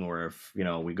moving, or if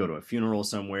we go to a funeral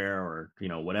somewhere, or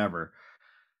whatever.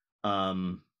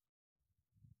 Um,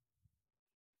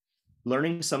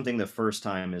 learning something the first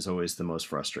time is always the most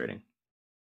frustrating.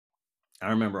 I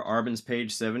remember Arbin's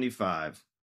page 75,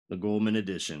 the Goldman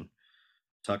edition,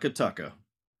 Tucka Tucka.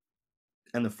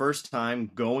 And the first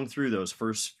time going through those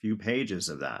first few pages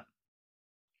of that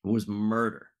was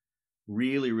murder.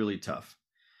 Really, really tough.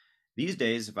 These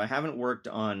days, if I haven't worked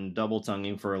on double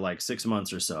tonguing for like 6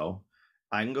 months or so,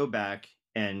 I can go back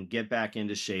and get back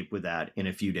into shape with that in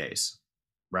a few days,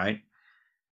 right?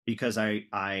 Because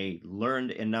I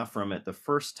learned enough from it the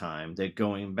first time that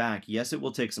going back, yes, it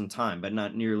will take some time, but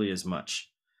not nearly as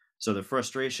much. So the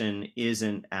frustration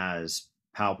isn't as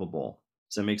palpable.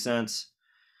 Does that make sense?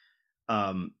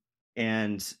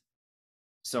 And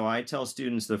so I tell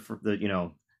students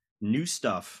the new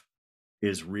stuff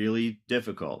is really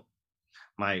difficult.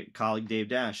 My colleague Dave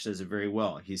Dash says it very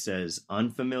well. He says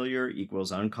unfamiliar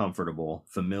equals uncomfortable,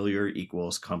 familiar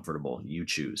equals comfortable. You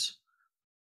choose.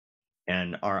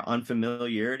 And our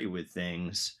unfamiliarity with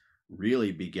things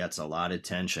really begets a lot of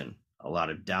tension, a lot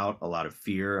of doubt, a lot of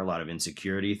fear, a lot of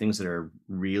insecurity, things that are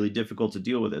really difficult to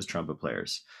deal with as trumpet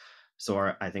players.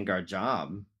 So I think our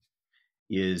job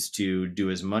is to do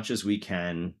as much as we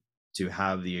can to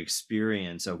have the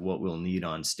experience of what we'll need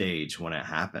on stage when it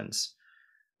happens,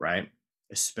 right?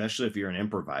 Especially if you're an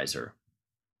improviser,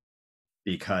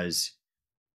 because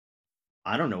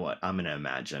I don't know what I'm going to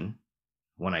imagine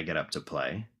when I get up to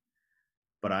play,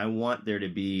 but I want there to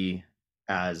be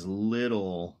as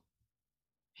little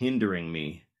hindering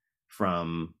me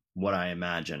from what I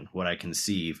imagine, what I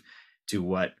conceive, to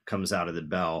what comes out of the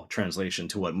bell, translation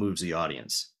to what moves the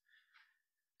audience.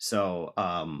 So,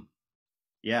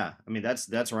 yeah, I mean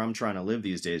that's where I'm trying to live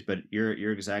these days. But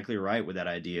you're exactly right with that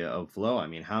idea of flow. I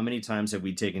mean, how many times have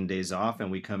we taken days off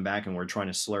and we come back and we're trying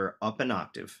to slur up an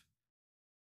octave?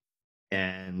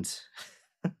 And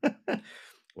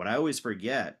what I always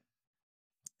forget,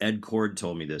 Ed Cord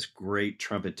told me this, great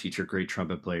trumpet teacher, great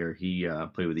trumpet player. He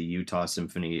played with the Utah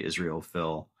Symphony, Israel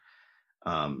Phil.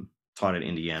 Taught at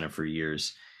Indiana for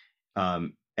years.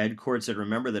 Ed Cord said,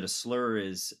 remember that a slur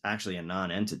is actually a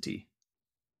non-entity.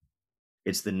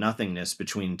 It's the nothingness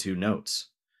between two notes.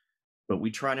 But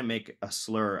we try to make a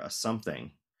slur a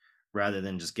something rather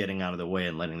than just getting out of the way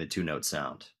and letting the two notes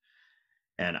sound.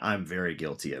 And I'm very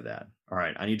guilty of that. All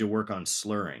right, I need to work on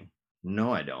slurring.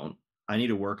 No, I don't. I need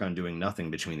to work on doing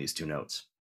nothing between these two notes.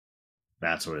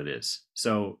 That's what it is.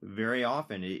 So very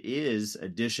often it is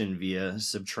addition via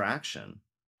subtraction,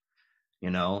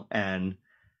 and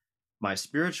my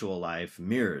spiritual life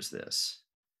mirrors this.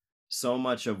 So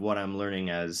much of what I'm learning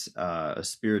as a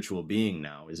spiritual being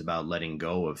now is about letting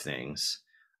go of things,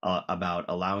 about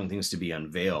allowing things to be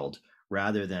unveiled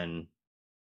rather than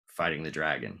fighting the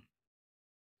dragon.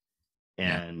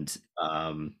 And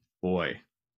boy,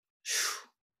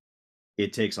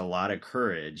 it takes a lot of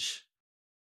courage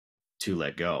to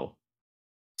let go,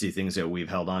 to things that we've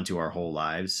held on to our whole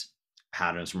lives,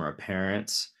 patterns from our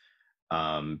parents,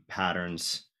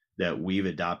 patterns that we've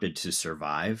adopted to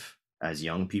survive as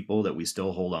young people that we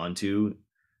still hold on to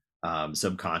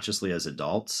subconsciously as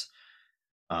adults.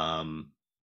 And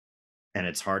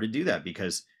it's hard to do that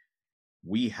because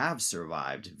we have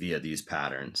survived via these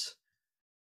patterns.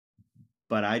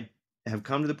 But I have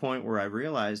come to the point where I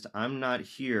realized I'm not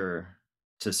here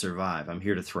to survive. I'm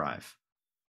here to thrive.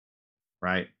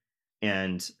 Right.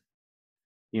 And,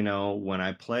 when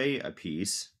I play a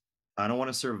piece, I don't want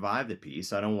to survive the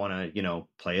piece. I don't want to,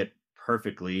 play it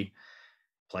perfectly,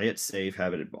 play it safe,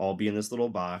 have it all be in this little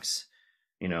box,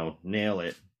 nail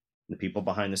it. The people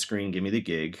behind the screen give me the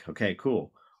gig. Okay,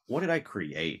 cool. What did I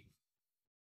create?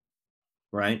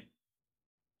 Right?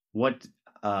 What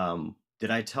did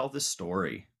I tell the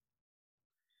story?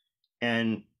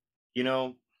 And,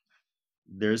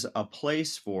 there's a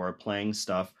place for playing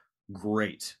stuff.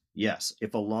 Great. Yes.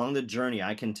 If along the journey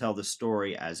I can tell the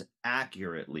story as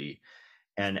accurately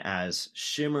and as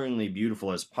shimmeringly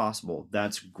beautiful as possible,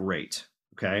 that's great.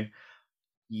 Okay.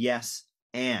 Yes.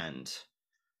 And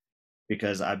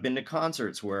because I've been to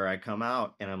concerts where I come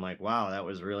out and I'm like, wow, that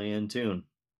was really in tune.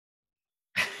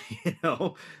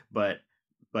 But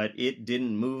it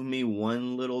didn't move me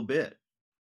one little bit.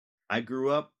 I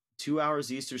grew up 2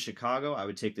 hours east of Chicago. I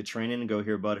would take the train in and go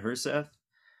hear Bud Herseth,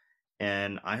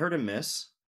 and I heard him miss.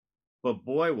 But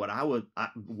boy, what I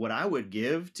would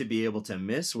give to be able to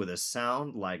miss with a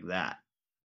sound like that,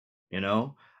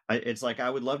 it's like I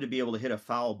would love to be able to hit a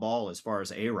foul ball as far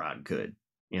as A-Rod could,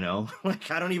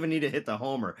 like I don't even need to hit the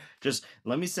homer. Just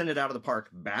let me send it out of the park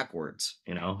backwards,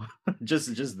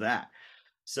 just that.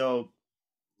 So,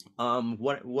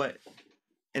 what,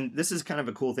 and this is kind of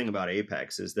a cool thing about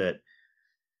Apex is that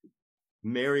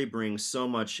Mary brings so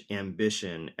much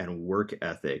ambition and work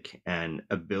ethic and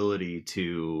ability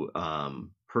to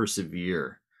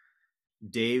persevere.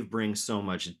 Dave brings so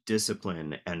much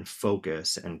discipline and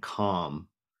focus and calm.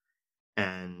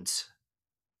 And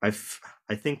I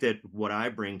think that what I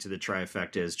bring to the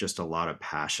trifecta is just a lot of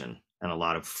passion and a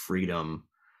lot of freedom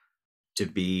to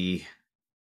be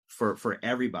for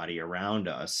everybody around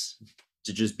us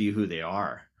to just be who they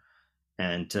are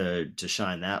and to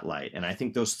shine that light. And I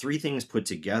think those three things put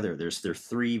together, they're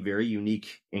three very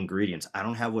unique ingredients. I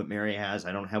don't have what Mary has.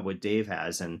 I don't have what Dave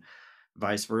has, and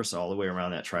vice versa, all the way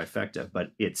around that trifecta.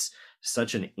 But it's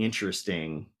such an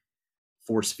interesting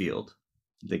force field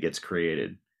that gets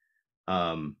created.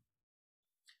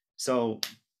 So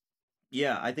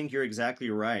yeah, I think you're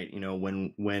exactly right.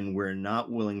 When we're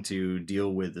not willing to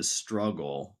deal with the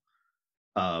struggle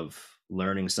of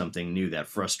learning something new, that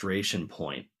frustration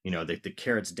point, the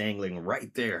carrot's dangling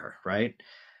right there, right?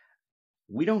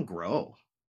 We don't grow.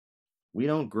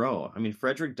 I mean,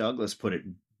 Frederick Douglass put it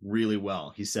really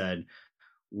well. He said,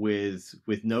 with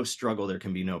no struggle, there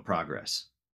can be no progress,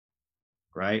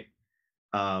 right?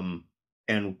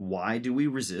 And why do we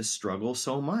resist struggle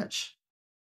so much?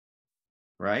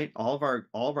 Right? All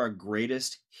of our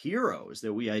greatest heroes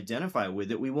that we identify with,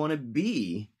 that we want to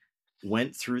be,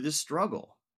 went through the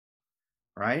struggle.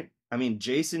 Right? I mean,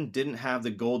 Jason didn't have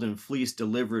the golden fleece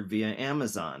delivered via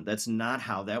Amazon. That's not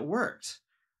how that worked.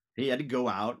 He had to go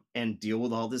out and deal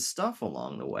with all this stuff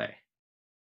along the way.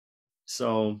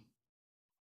 So,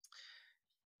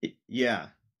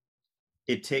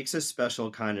 it takes a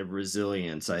special kind of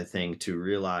resilience, I think, to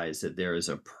realize that there is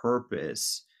a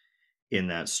purpose in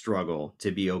that struggle,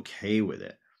 to be okay with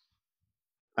it.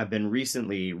 I've been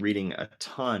recently reading a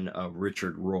ton of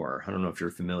Richard Rohr. I don't know if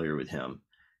you're familiar with him.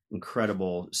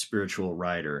 Incredible spiritual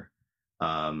writer.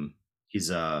 He's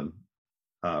a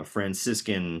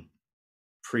Franciscan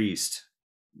priest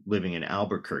living in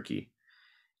Albuquerque,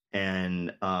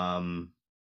 and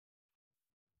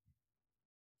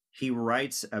he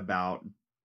writes about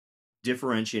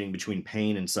differentiating between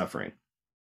pain and suffering.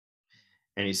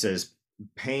 And he says,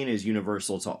 pain is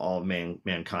universal to all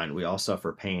mankind. We all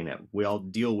suffer pain. We all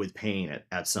deal with pain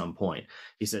at some point.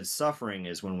 He said, suffering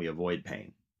is when we avoid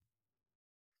pain,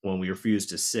 when we refuse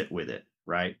to sit with it,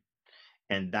 right?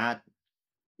 And that,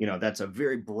 that's a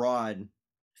very broad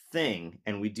thing,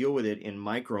 and we deal with it in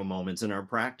micro moments in our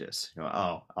practice.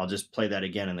 Oh, I'll just play that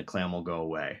again and the clam will go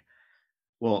away.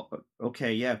 Well,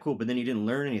 okay, yeah, cool, but then you didn't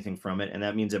learn anything from it, and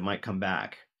that means it might come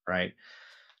back, right?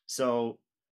 So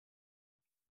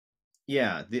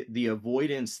yeah, the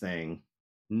avoidance thing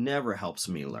never helps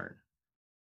me learn,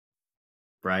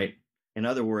 right? In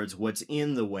other words, what's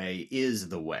in the way is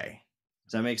the way.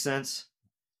 Does that make sense?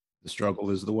 The struggle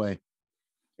is the way.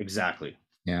 Exactly.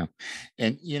 Yeah.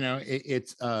 And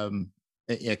it's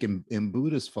like in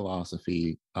Buddhist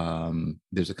philosophy,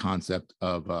 there's a concept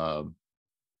of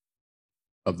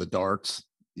the darts,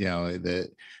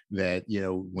 that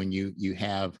when you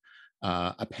have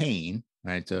a pain,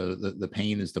 right? So the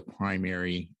pain is the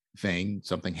primary thing.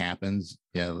 Something happens,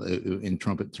 in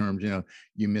trumpet terms,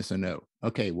 you miss a note.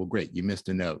 Okay, well, great, you missed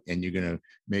a note, and you're gonna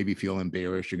maybe feel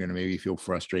embarrassed, you're gonna maybe feel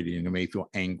frustrated, you're gonna maybe feel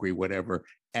angry, whatever,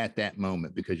 at that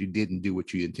moment, because you didn't do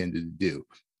what you intended to do.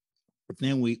 But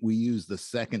then we use the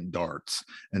second darts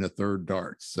and the third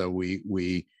darts. So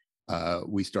we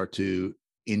start to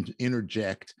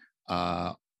interject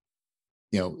uh,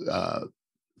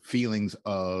 feelings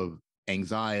of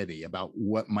anxiety about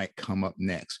what might come up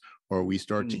next, or we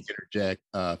start to interject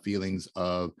feelings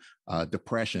of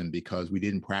depression because we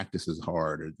didn't practice as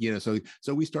hard, or so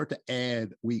we start to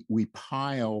add, we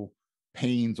pile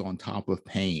pains on top of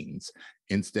pains,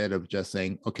 instead of just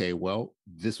saying, okay, well,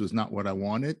 this was not what I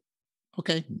wanted.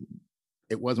 Okay,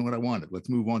 it wasn't what I wanted. Let's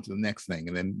move on to the next thing,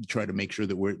 and then try to make sure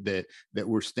that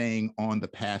we're staying on the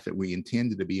path that we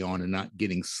intended to be on, and not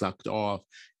getting sucked off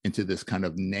into this kind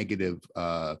of negative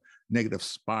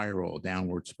spiral,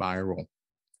 downward spiral.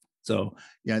 So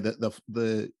yeah,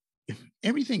 the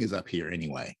everything is up here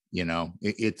anyway.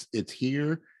 It's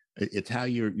here. It's how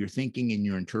you're thinking and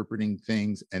you're interpreting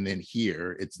things, and then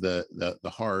here it's the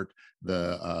heart,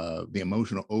 the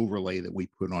emotional overlay that we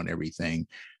put on everything.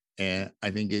 And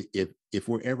I think if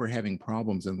we're ever having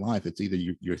problems in life, it's either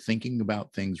you're thinking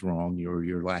about things wrong,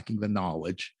 you're lacking the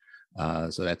knowledge,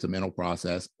 so that's a mental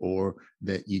process, or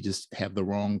that you just have the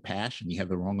wrong passion, you have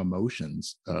the wrong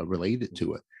emotions related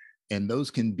to it. And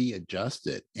those can be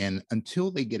adjusted. And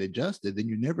until they get adjusted, then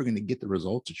you're never going to get the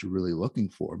results that you're really looking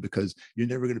for, because you're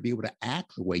never going to be able to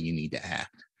act the way you need to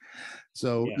act.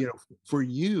 So, for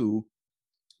you,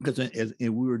 because as we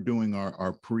were doing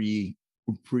our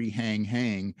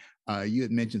pre-hang, you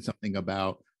had mentioned something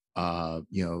about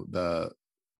the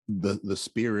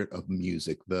spirit of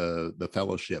music, the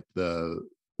fellowship, the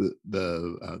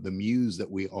muse that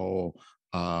we all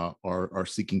are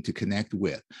seeking to connect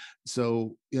with.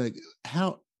 So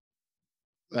how,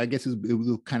 I guess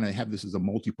we'll kind of have this as a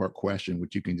multi-part question,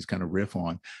 which you can just kind of riff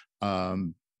on.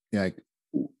 Like,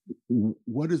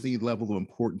 what is the level of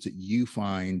importance that you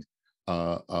find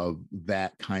of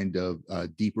that kind of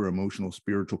deeper emotional,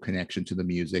 spiritual connection to the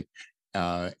music,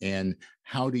 and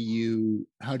how do you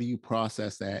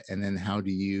process that, and then how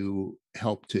do you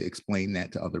help to explain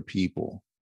that to other people?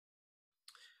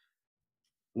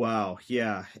 Wow,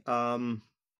 yeah.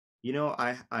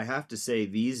 I have to say,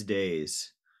 these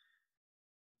days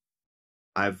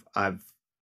I've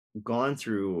gone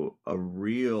through a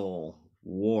real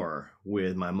war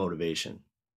with my motivation.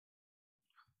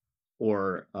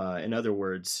 Or in other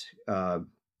words,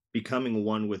 becoming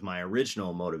one with my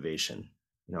original motivation.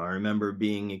 I remember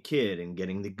being a kid and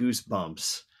getting the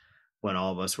goosebumps when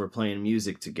all of us were playing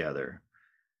music together,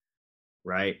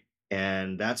 right?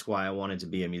 And that's why I wanted to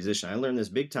be a musician. I learned this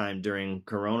big time during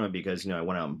Corona, because I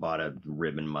went out and bought a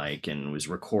ribbon mic and was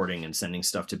recording and sending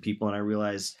stuff to people, and I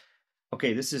realized,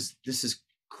 okay, this is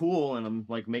cool, and I'm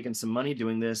like making some money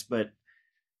doing this, but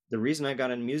the reason I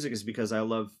got into music is because I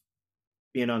love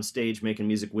being on stage making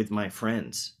music with my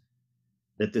friends.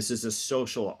 That this is a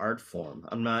social art form.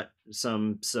 I'm not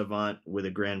some savant with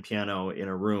a grand piano in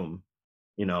a room.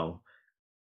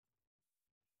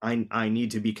 I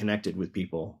need to be connected with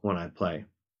people when I play.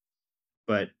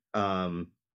 But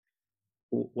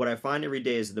what I find every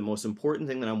day is the most important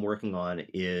thing that I'm working on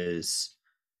is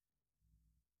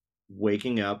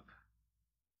waking up,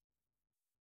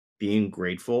 being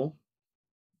grateful,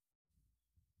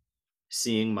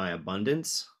 seeing my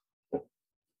abundance,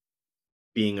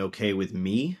 being okay with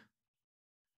me,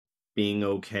 being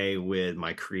okay with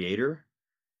my creator,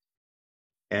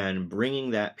 and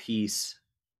bringing that peace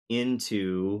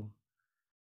into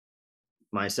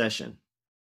my session.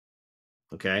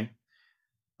 Okay.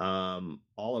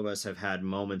 all of us have had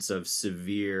moments of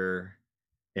severe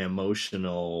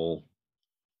emotional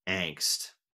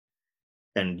angst,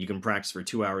 and you can practice for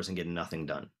 2 hours and get nothing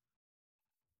done.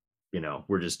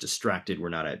 We're just distracted, we're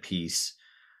not at peace,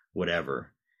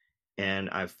 whatever. And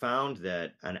I've found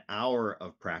that an hour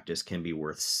of practice can be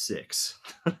worth 6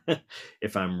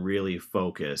 if I'm really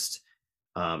focused.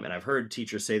 And I've heard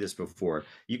teachers say this before.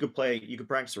 You could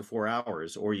practice for 4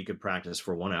 hours, or you could practice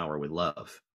for 1 hour with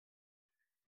love.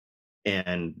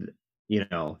 And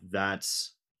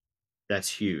that's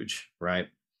huge, right?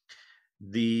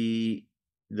 The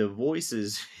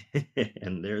voices,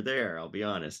 and they're there, I'll be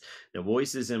honest. The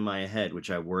voices in my head,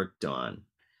 which I worked on,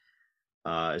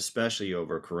 especially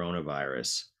over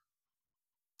coronavirus,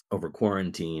 over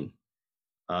quarantine,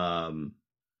 um,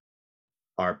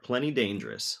 are plenty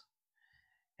dangerous.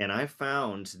 And I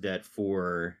found that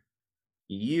for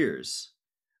years,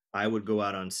 I would go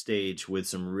out on stage with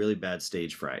some really bad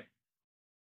stage fright.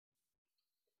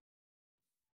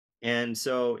 And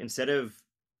so instead of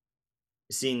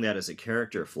seeing that as a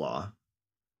character flaw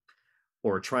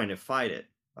or trying to fight it,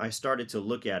 I started to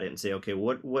look at it and say, okay,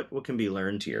 what can be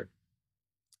learned here?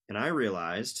 And I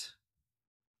realized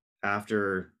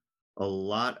after a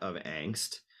lot of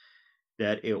angst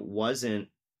that it wasn't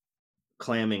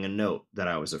clamming a note that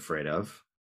I was afraid of.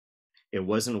 It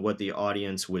wasn't what the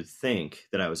audience would think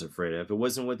that I was afraid of. It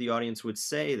wasn't what the audience would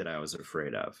say that I was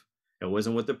afraid of. It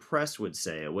wasn't what the press would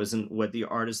say. It wasn't what the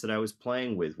artist that I was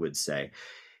playing with would say.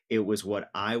 It was what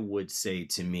I would say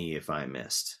to me if I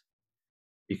missed.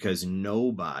 Because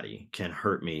nobody can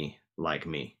hurt me like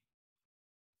me,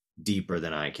 deeper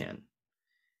than I can.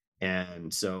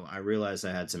 And so I realized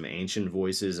I had some ancient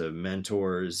voices of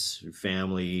mentors,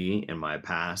 family in my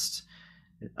past,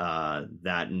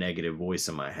 that negative voice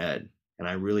in my head. And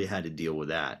I really had to deal with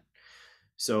that.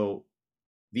 So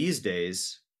these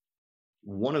days,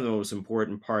 one of the most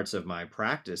important parts of my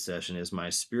practice session is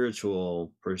my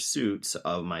spiritual pursuits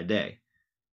of my day.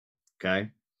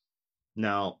 Okay.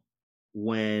 Now,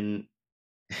 when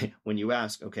you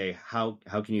ask, okay, how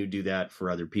can you do that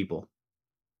for other people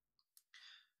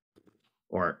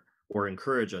or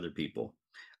encourage other people?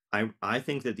 I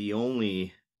think that the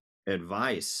only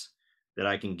advice that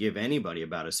I can give anybody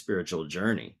about a spiritual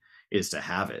journey is to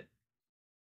have it.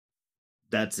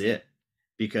 That's it.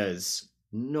 Because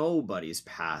nobody's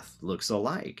path looks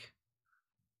alike,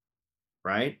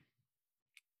 right?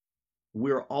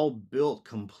 We're all built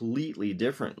completely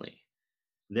differently.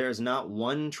 There's not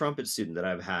one trumpet student that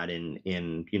I've had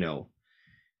in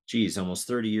almost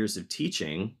 30 years of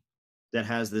teaching that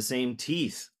has the same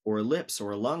teeth or lips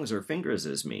or lungs or fingers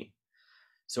as me.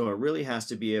 So it really has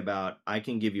to be about, I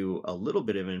can give you a little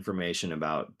bit of information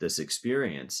about this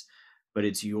experience, but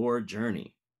it's your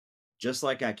journey. Just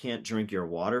like I can't drink your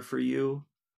water for you,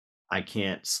 I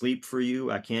can't sleep for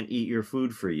you, I can't eat your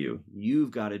food for you.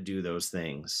 You've got to do those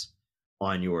things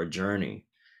on your journey.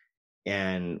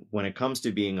 And when it comes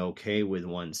to being okay with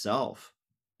oneself,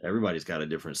 everybody's got a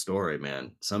different story,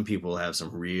 man. Some people have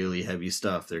some really heavy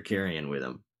stuff they're carrying with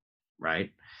them,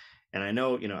 right? And I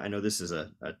know this is a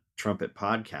trumpet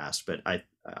podcast, but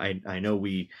I know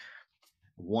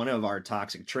one of our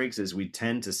toxic traits is we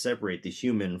tend to separate the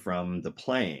human from the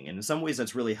playing. And in some ways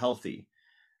that's really healthy,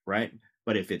 right?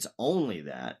 But if it's only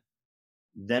that,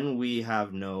 then we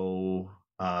have no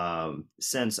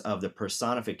sense of the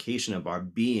personification of our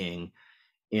being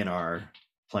in our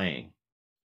playing,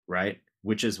 right?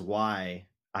 Which is why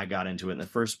I got into it in the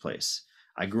first place.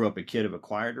 I grew up a kid of a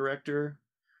choir director.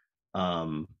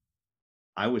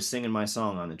 I was singing my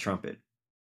song on the trumpet.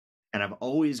 And I've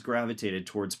always gravitated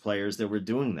towards players that were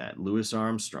doing that. Louis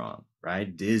Armstrong,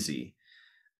 right? Dizzy,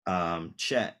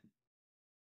 Chet,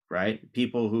 right?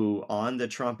 People who on the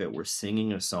trumpet were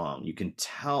singing a song. You can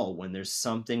tell when there's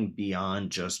something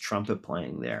beyond just trumpet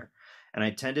playing there. And I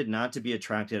tended not to be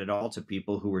attracted at all to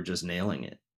people who were just nailing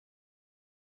it.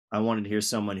 I wanted to hear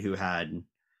someone who had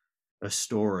a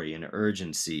story, an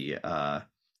urgency, a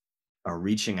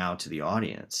reaching out to the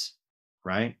audience,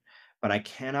 right? But I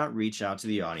cannot reach out to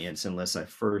the audience unless I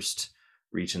first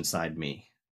reach inside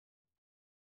me.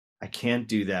 I can't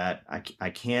do that. I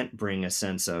can't bring a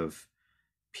sense of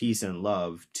peace and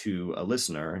love to a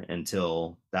listener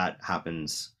until that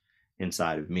happens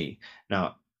inside of me.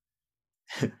 Now,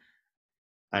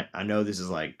 I know this is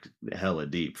like hella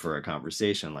deep for a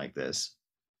conversation like this,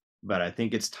 but I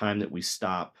think it's time that we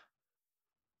stop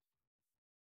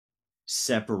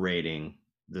separating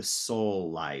the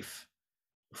soul life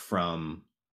from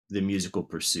the musical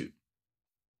pursuit.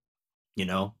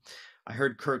 I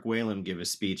heard Kirk Whalum give a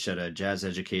speech at a Jazz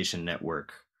Education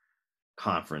Network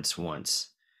conference once,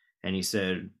 and he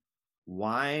said,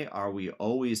 Why are we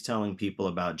always telling people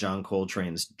about John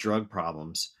Coltrane's drug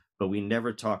problems, but we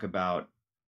never talk about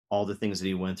all the things that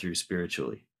he went through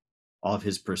spiritually, all of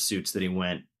his pursuits that he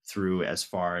went through as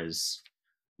far as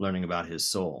learning about his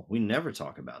soul? We never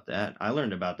talk about that. I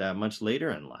learned about that much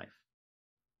later in life.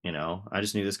 I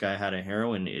just knew this guy had a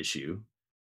heroin issue,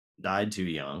 died too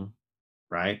young,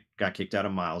 right? Got kicked out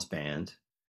of Miles' band.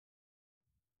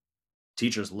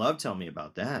 Teachers love telling me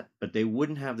about that, but they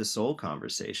wouldn't have the soul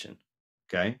conversation.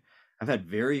 Okay. I've had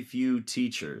very few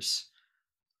teachers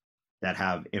that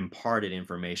have imparted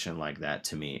information like that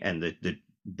to me. And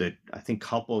the I think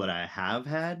couple that I have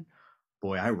had,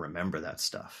 boy, I remember that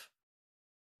stuff.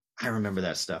 I remember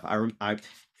that stuff.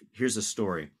 Here's a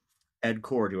story. Ed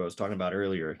Cord, who I was talking about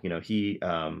earlier,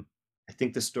 I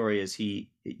think the story is he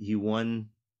won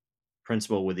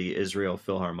principal with the Israel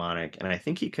Philharmonic, and I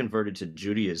think he converted to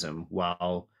Judaism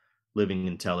while living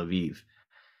in Tel Aviv.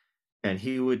 And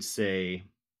he would say,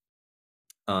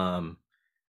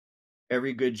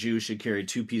 every good Jew should carry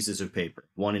two pieces of paper,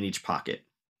 one in each pocket.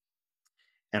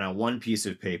 And on one piece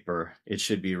of paper, it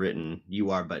should be written,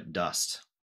 "You are but dust."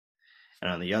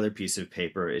 And on the other piece of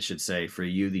paper, it should say, "For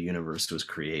you, the universe was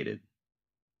created."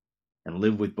 And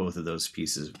live with both of those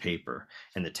pieces of paper.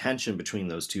 And the tension between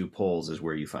those two poles is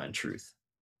where you find truth.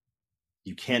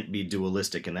 You can't be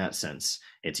dualistic in that sense.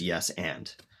 It's yes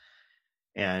and.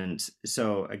 And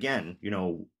so, again,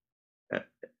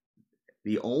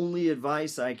 the only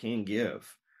advice I can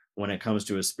give when it comes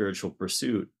to a spiritual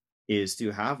pursuit is to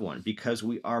have one, because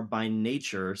we are by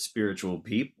nature spiritual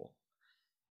people.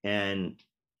 And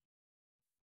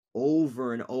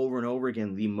over and over and over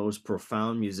again, the most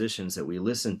profound musicians that we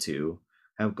listen to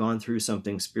have gone through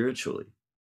something spiritually,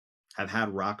 have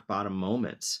had rock bottom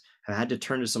moments, have had to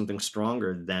turn to something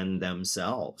stronger than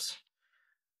themselves.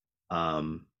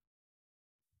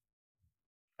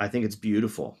 I think it's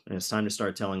beautiful, and it's time to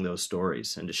start telling those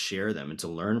stories and to share them and to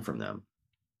learn from them.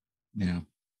 Yeah.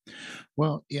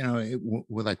 Well, as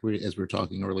we were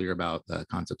talking earlier about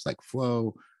concepts like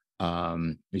flow,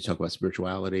 we talk about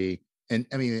spirituality, and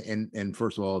I mean, and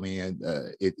first of all, I mean,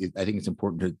 I think it's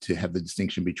important to have the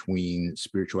distinction between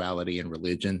spirituality and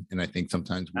religion, and I think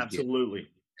sometimes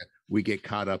we get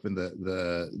caught up in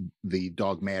the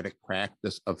dogmatic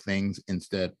practice of things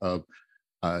instead of,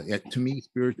 to me,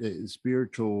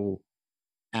 spirituality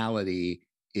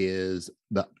is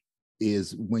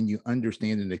when you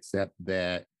understand and accept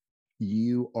that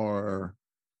you are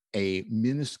a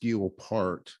minuscule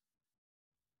part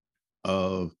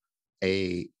of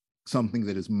something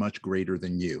that is much greater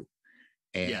than you.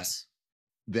 And yes.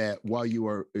 That while you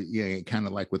are, kind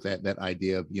of like with that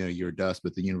idea of, you're dust,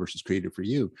 but the universe is created for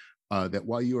you, that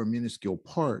while you are a minuscule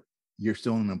part, you're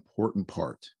still an important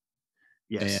part.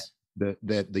 Yes. And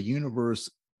that the universe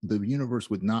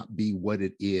would not be what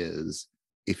it is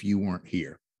if you weren't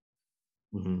here.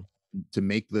 Mm-hmm. To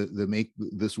make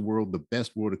this world the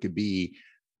best world it could be,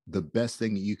 the best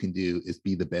thing that you can do is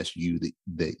be the best you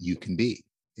that you can be.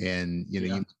 And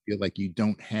you feel like you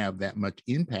don't have that much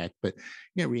impact, but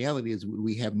reality is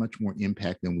we have much more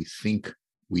impact than we think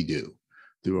we do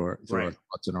through our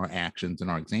thoughts and our actions and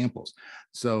our examples.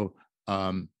 So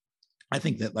I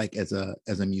think that, like, as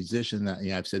a musician, that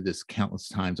I've said this countless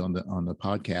times on the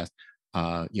podcast,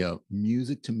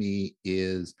 music to me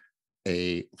is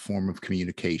a form of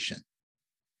communication.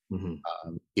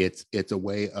 Mm-hmm. It's a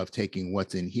way of taking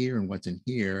what's in here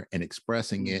and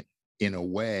expressing it in a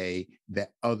way that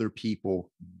other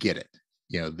people get it.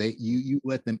 You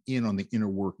let them in on the inner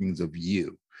workings of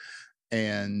you.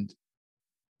 And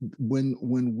when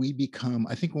we become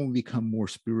more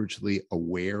spiritually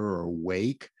aware or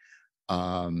awake,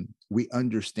 we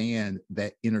understand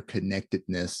that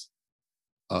interconnectedness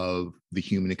of the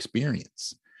human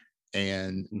experience.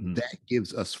 And that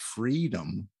gives us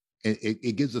freedom.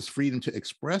 It gives us freedom to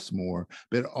express more,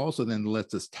 but it also then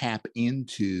lets us tap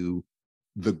into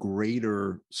the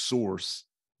greater source,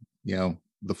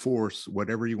 the force,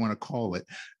 whatever you want to call it,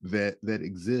 that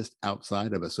exists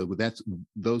outside of us. So that's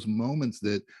those moments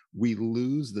that we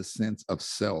lose the sense of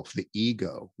self, the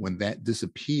ego. When that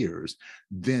disappears,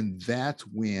 then that's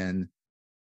when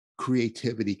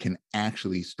creativity can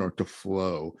actually start to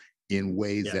flow in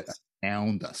ways that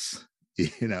astound us.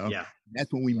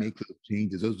 That's when we make those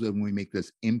changes. Those are when we make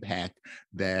this impact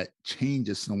that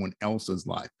changes someone else's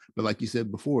life. But like you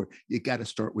said before, you got to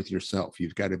start with yourself.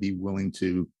 You've got to be willing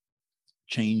to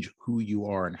change who you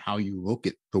are and how you look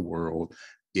at the world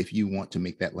if you want to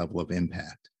make that level of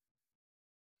impact.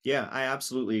 Yeah, I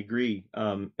absolutely agree.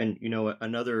 And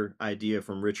another idea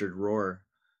from Richard Rohr,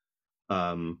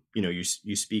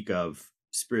 you speak of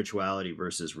spirituality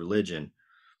versus religion.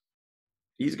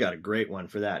 He's got a great one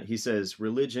for that. He says,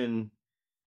 religion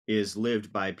is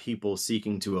lived by people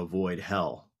seeking to avoid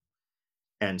hell,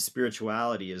 and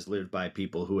spirituality is lived by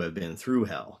people who have been through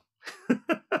hell.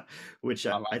 Which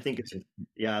I I like think is,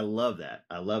 yeah, I love that.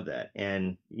 I love that.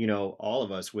 And, you know, all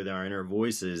of us with our inner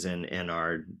voices and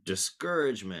our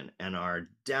discouragement and our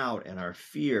doubt and our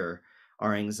fear,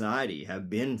 our anxiety have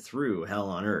been through hell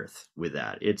on earth with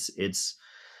that.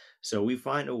 So we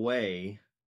find a way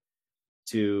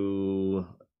to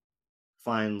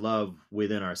find love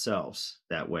within ourselves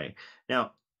that way.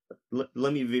 Now,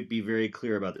 let me be very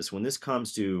clear about this. When this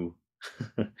comes to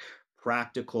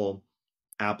practical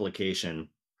application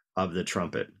of the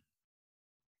trumpet,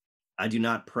 I do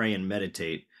not pray and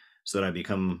meditate so that I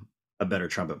become a better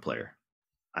trumpet player.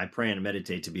 I pray and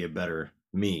meditate to be a better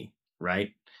me,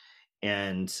 right?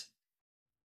 And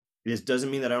this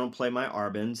doesn't mean that I don't play my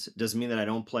Arbans. It doesn't mean that I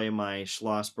don't play my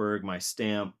Schlossberg, my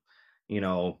Stamp, you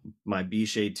know, my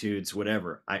Biche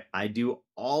whatever. I do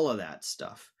all of that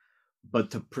stuff.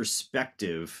 But the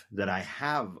perspective that I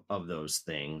have of those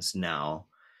things now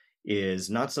is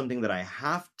not something that I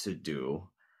have to do,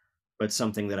 but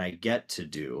something that I get to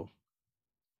do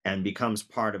and becomes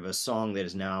part of a song that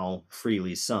is now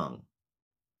freely sung,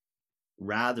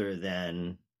 rather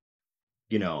than,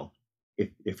 you know,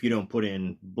 if you don't put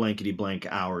in blankety blank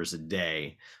hours a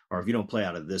day, or if you don't play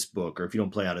out of this book, or if you don't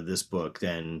play out of this book,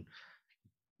 then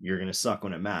you're going to suck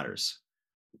when it matters.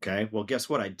 Okay. Well, guess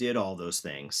what? I did all those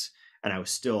things and I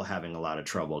was still having a lot of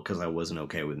trouble because I wasn't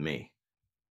okay with me.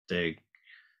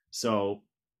 So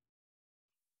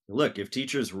look, if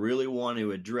teachers really want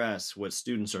to address what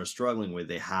students are struggling with,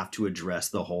 they have to address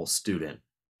the whole student.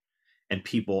 And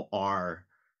people are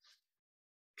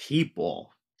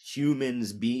people,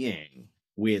 humans being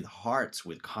with hearts,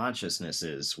 with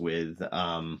consciousnesses, with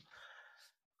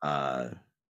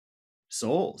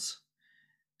souls.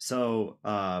 So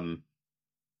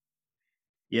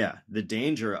yeah, the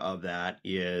danger of that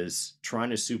is trying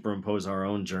to superimpose our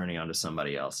own journey onto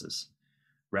somebody else's,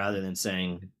 rather than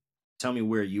saying, tell me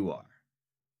where you are,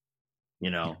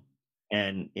 you know.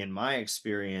 And in my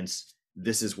experience,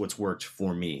 this is what's worked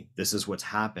for me. This is what's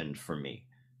happened for me,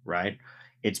 right?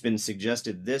 It's been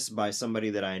suggested this by somebody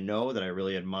that I know that I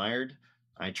really admired.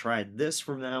 I tried this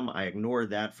from them. I ignored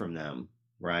that from them,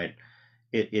 right?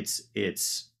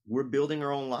 It's we're building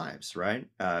our own lives, right?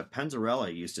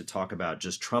 Penzarella used to talk about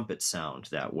just trumpet sound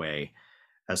that way,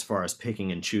 as far as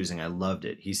picking and choosing. I loved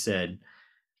it.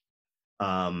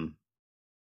 Um,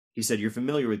 he said, you're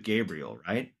familiar with Gabriel,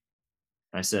 right?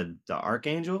 I said, the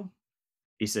archangel?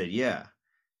 He said, yeah.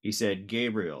 He said,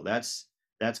 Gabriel, that's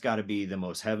got to be the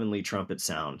most heavenly trumpet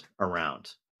sound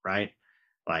around, right?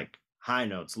 Like high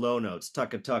notes, low notes,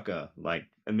 tucka tucka, like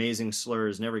amazing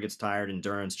slurs, never gets tired,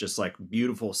 endurance, just like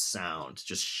beautiful sound,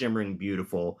 just shimmering,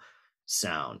 beautiful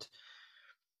sound.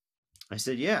 I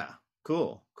said, yeah,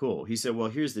 cool, cool. He said,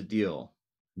 well, here's the deal,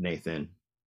 Nathan.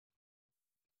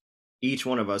 Each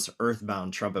one of us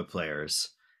earthbound trumpet players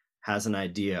has an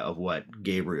idea of what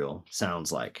Gabriel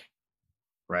sounds like,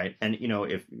 right? And you know,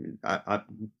 if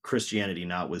Christianity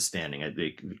notwithstanding, I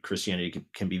think Christianity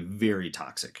can be very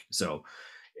toxic. So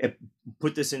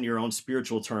put this in your own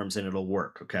spiritual terms and it'll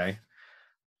work. Okay,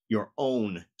 your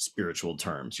own spiritual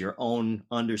terms, your own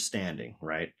understanding,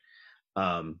 right?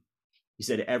 He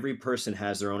said every person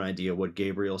has their own idea what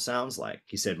Gabriel sounds like.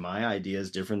 He said my idea is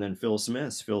different than Phil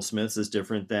Smith's. Phil Smith's is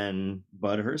different than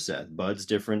Bud Herseth. Bud's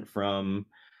different from,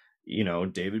 you know,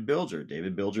 David Bilger.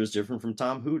 David Bilger is different from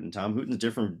Tom Hooten. Tom Hooten's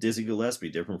different from Dizzy Gillespie,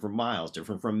 different from Miles,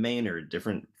 different from Maynard,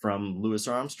 different from Louis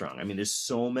Armstrong. I mean, there's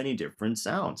so many different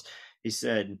sounds. He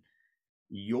said,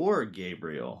 your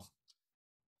Gabriel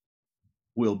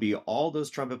will be all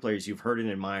those trumpet players you've heard and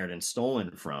admired and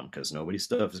stolen from, because nobody's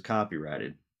stuff is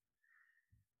copyrighted.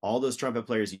 All those trumpet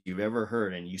players you've ever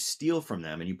heard, and you steal from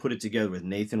them and you put it together with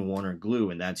Nathan Warner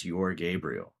glue, and that's your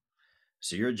Gabriel.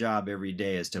 So your job every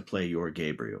day is to play your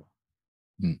Gabriel.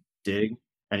 Dig?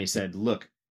 And he said, look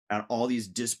at all these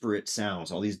disparate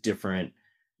sounds, all these different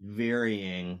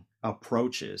varying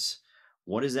approaches.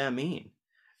 What does that mean?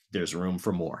 There's room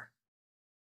for more.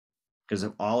 Because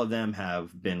if all of them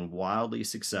have been wildly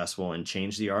successful and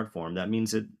changed the art form, that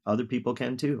means that other people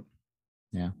can too.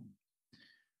 Yeah.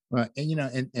 Well, and you know,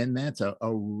 and that's a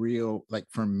real, like,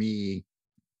 for me,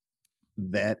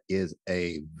 that is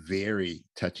a very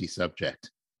touchy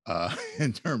subject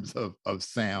in terms of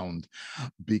sound,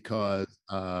 because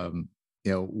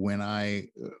you know, when I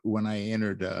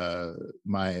entered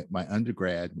my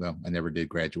undergrad, well, I never did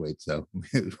graduate, so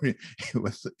it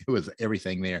was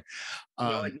everything there.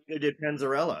 Well, neither did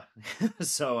Penzarella.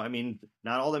 So, I mean,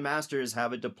 not all the masters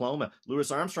have a diploma. Louis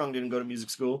Armstrong didn't go to music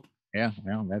school. Yeah,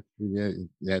 well,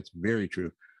 that's very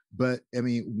true. But I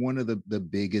mean, one of the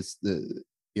biggest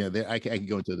I could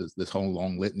go into this whole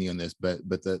long litany on this, but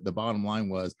the bottom line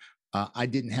was I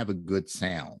didn't have a good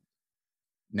sound. Mm.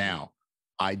 Now,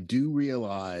 I do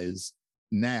realize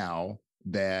now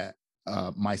that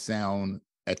my sound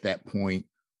at that point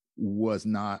was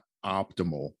not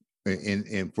optimal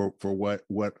in for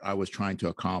what I was trying to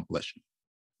accomplish.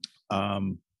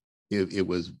 Um, it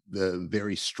was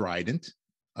very strident,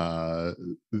 uh,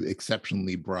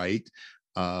 exceptionally bright,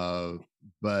 uh,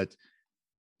 but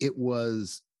it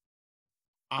was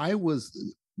I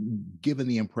was given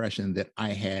the impression that I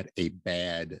had a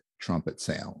bad trumpet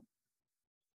sound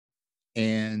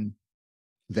and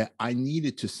that I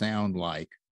needed to sound like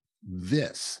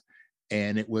this.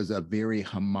 And it was a very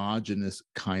homogenous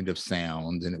kind of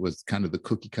sound. And it was kind of the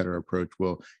cookie cutter approach.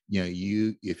 Well,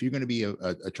 if you're going to be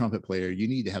a trumpet player, you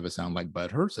need to have a sound like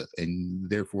Bud Herseth. And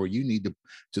therefore you need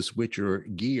to switch your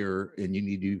gear and you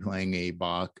need to be playing a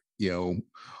Bach, 1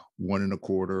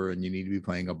 1/4, and you need to be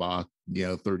playing a Bach,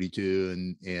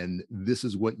 32. And this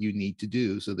is what you need to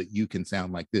do so that you can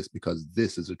sound like this, because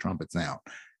this is a trumpet sound,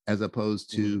 as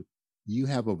opposed Mhm. to you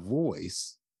have a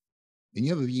voice and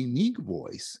you have a unique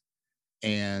voice,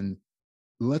 and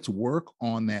let's work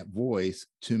on that voice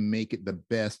to make it the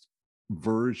best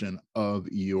version of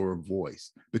your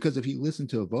voice. Because if you listen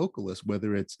to a vocalist,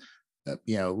 whether it's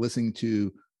listening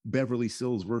to Beverly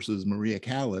Sills versus Maria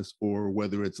Callas, or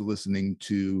whether it's listening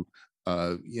to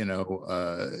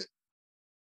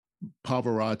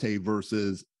Pavarotti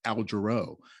versus Al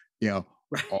Jarreau,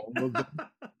 all of the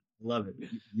Love it.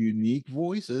 unique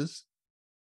voices.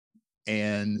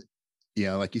 And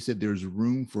like you said, there's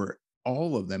room for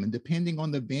all of them. And depending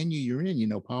on the venue you're in,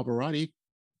 Pavarotti,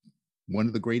 one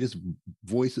of the greatest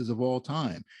voices of all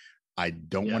time. I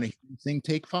don't want to Yes. hear him sing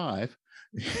Take Five.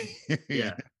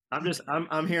 Yeah.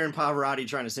 I'm hearing Pavarotti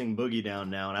trying to sing Boogie Down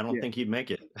now, and I don't Yeah, think he'd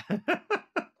make it.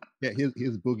 yeah,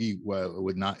 his boogie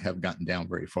would not have gotten down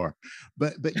very far.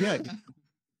 But yeah,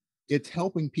 it's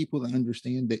helping people to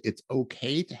understand that it's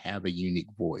okay to have a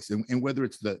unique voice, and whether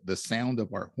it's the sound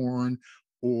of our horn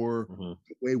or Mhm.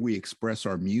 the way we express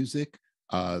our music,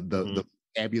 the Mhm. the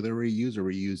vocabulary user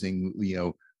we're using,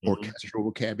 Mhm. orchestral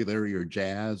vocabulary or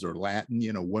jazz or Latin,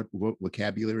 what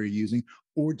vocabulary you're using,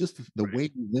 or just the Right.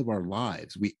 way we live our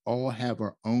lives. We all have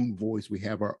our own voice, we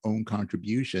have our own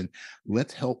contribution.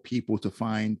 Let's help people to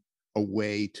find a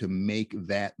way to make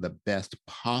that the best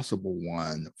possible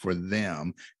one for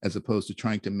them, as opposed to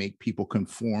trying to make people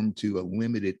conform to a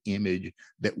limited image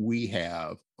that we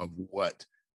have of what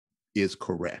is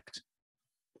correct.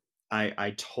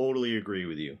 I totally agree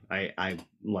with you. I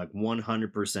like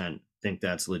 100% think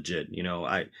that's legit.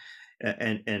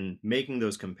 And making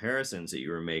those comparisons that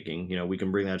you were making, we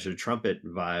can bring that to the trumpet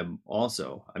vibe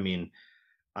also. I mean,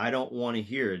 I don't want to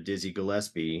hear Dizzy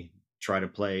Gillespie try to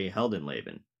play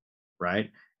Heldenleben, right?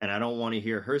 And I don't want to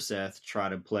hear Herseth try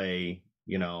to play,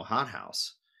 Hot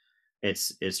House.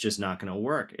 It's just not going to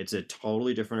work. It's a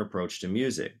totally different approach to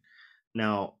music.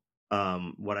 Now,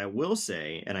 what I will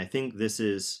say, and I think this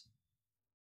is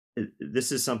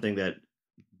something that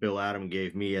Bill Adam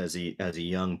gave me as a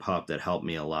young pup that helped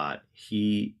me a lot.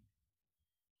 He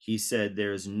said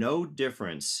there's no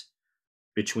difference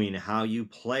between how you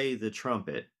play the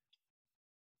trumpet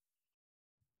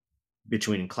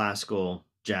between classical,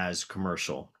 jazz,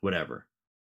 commercial, whatever.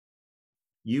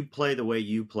 You play the way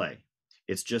you play.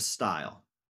 It's just style.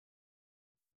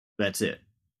 That's it.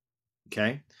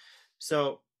 Okay?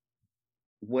 So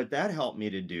what that helped me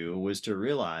to do was to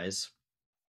realize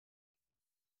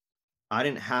I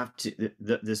didn't have to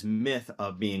this myth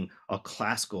of being a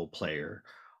classical player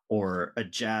or a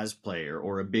jazz player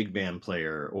or a big band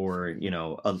player or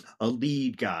a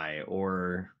lead guy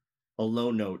or a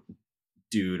low note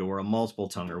dude or a multiple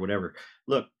tongue or whatever.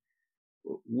 Look,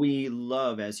 we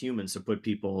love as humans to put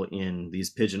people in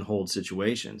these pigeonholed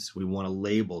situations. We want to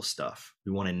label stuff.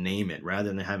 We want to name it rather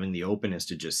than having the openness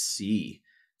to just see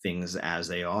things as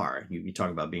they are. You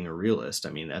talk about being a realist. I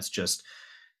mean, that's just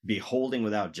beholding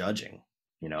without judging,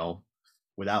 you know,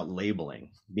 without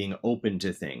labeling, being open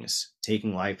to things,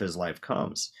 taking life as life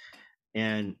comes.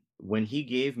 And when he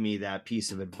gave me that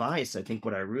piece of advice, I think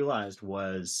what I realized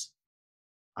was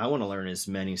I want to learn as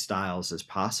many styles as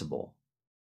possible.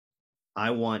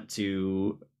 I want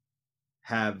to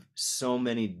have so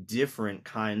many different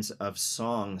kinds of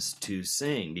songs to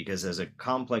sing because as a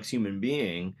complex human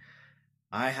being,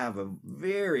 I have a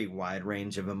very wide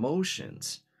range of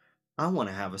emotions. I want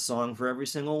to have a song for every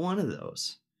single one of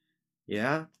those.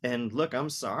 Yeah. And look, I'm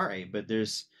sorry, but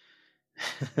there's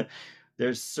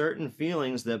there's certain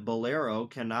feelings that Bolero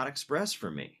cannot express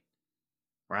for me,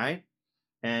 right?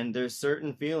 And there's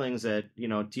certain feelings that,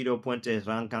 Tito Puente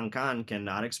Rancancan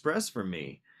cannot express for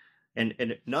me.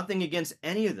 And nothing against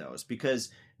any of those, because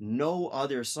no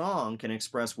other song can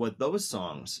express what those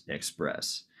songs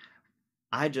express.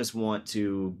 I just want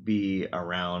to be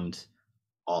around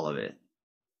all of it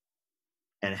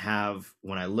and have,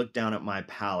 when I look down at my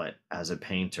palette as a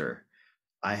painter,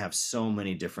 I have so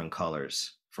many different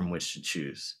colors from which to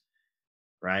choose,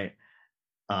 right?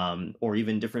 Or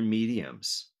even different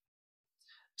mediums.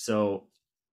 So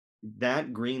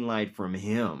that green light from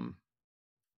him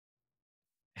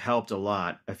helped a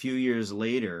lot. A few years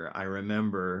later, I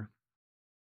remember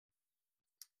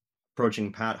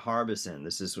approaching Pat Harbison.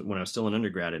 This is when I was still an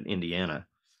undergrad in Indiana.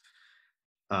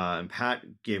 And Pat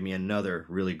gave me another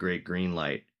really great green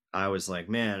light. I was like,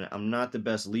 man, I'm not the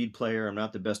best lead player. I'm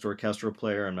not the best orchestral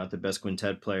player. I'm not the best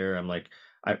quintet player. I'm like,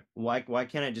 why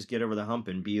can't I just get over the hump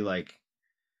and be like,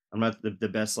 I'm not the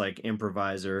best like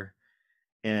improviser.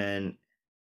 And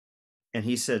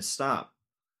he said, stop.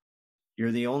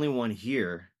 You're the only one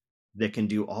here that can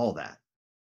do all that.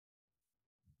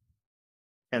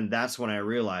 And that's when I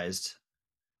realized,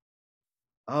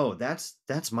 oh, that's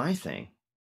my thing,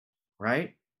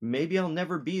 right? Maybe I'll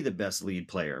never be the best lead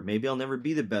player. Maybe I'll never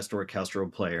be the best orchestral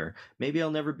player. Maybe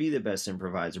I'll never be the best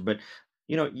improviser. But,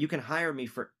 you can hire me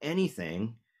for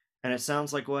anything, and it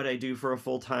sounds like what I do for a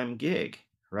full-time gig,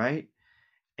 right?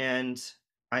 And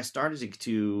I started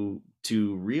to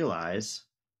realize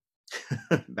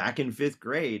back in 5th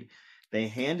grade, they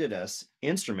handed us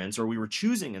instruments, or we were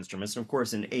choosing instruments. And of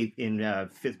course, in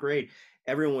 5th grade,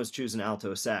 everyone was choosing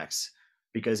alto sax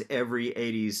because every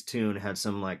 80s tune had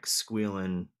some like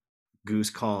squealing, goose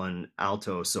calling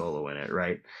alto solo in it,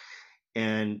 right?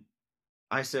 And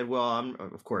I said, well, I'm,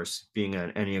 of course, being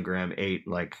an Enneagram 8,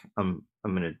 like I'm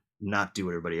gonna not do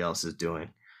what everybody else is doing.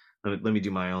 Let me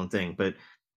do my own thing. But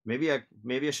maybe I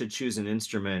should choose an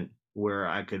instrument where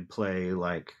I could play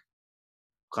like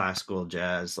classical,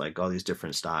 jazz, like all these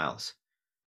different styles.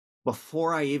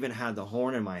 Before I even had the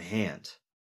horn in my hand,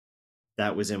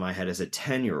 that was in my head as a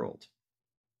 10-year-old.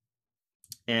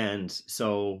 And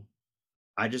so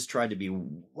I just tried to be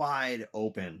wide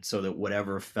open so that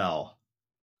whatever fell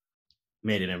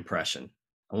made an impression.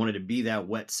 I wanted to be that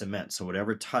wet cement, so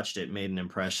whatever touched it made an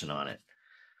impression on it.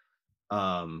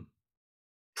 And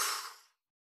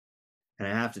I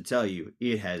have to tell you,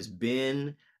 it has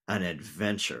been an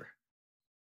adventure.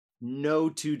 No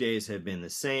 2 days have been the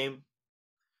same.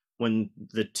 When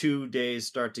the 2 days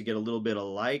start to get a little bit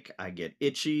alike, I get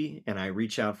itchy and I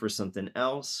reach out for something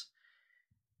else.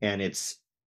 And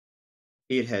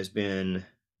it has been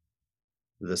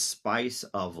the spice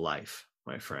of life,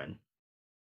 my friend.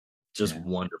 Just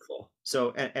wonderful.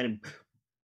 So,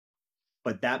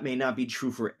 but that may not be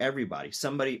true for everybody.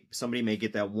 Somebody may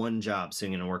get that one job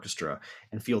singing an orchestra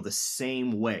and feel the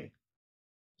same way.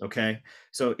 Okay.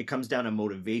 So it comes down to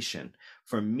motivation.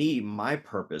 For me, my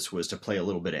purpose was to play a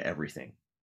little bit of everything.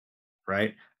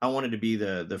 Right. I wanted to be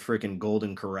the freaking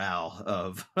golden corral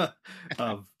of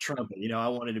trumpet. I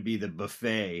wanted to be the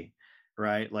buffet,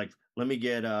 right? Like, let me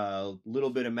get a little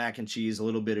bit of mac and cheese, a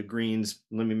little bit of greens.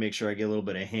 Let me make sure I get a little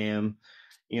bit of ham,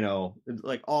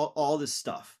 like all this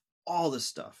stuff, all this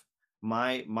stuff.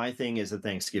 My thing is a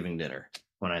Thanksgiving dinner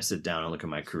when I sit down and look at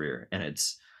my career. And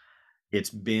it's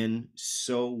been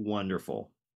so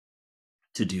wonderful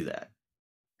to do that.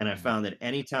 And I found that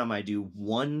anytime I do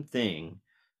one thing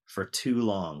for too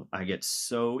long, I get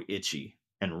so itchy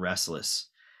and restless,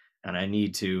 and I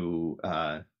need to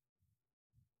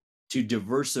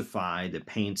diversify the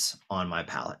paints on my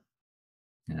palette.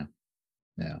 Yeah.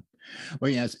 Well,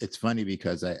 yes, it's funny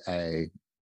because I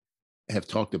have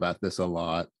talked about this a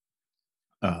lot.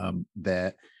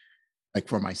 That, like,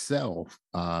 for myself,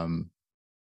 I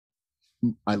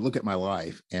look at my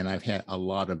life and I've had a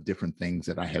lot of different things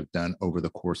that I have done over the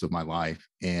course of my life.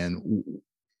 And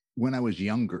when I was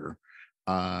younger,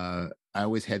 I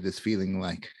always had this feeling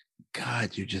like,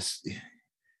 God, you're just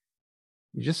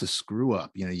a screw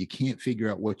up. You can't figure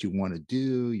out what you want to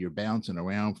do. You're bouncing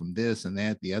around from this and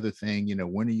that, the other thing.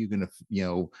 When are you going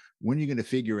to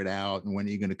figure it out, and when are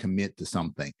you going to commit to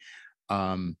something?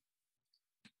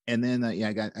 And then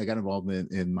I got involved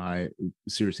in my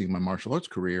martial arts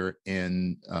career,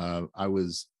 and I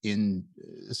was in,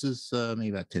 this is maybe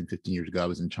about 10, 15 years ago. I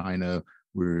was in China.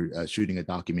 We were shooting a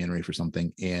documentary for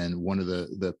something, and one of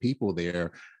the people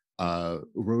there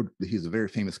wrote. He's a very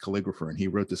famous calligrapher, and he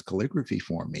wrote this calligraphy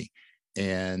for me.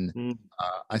 And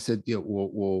I said,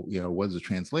 well, what's the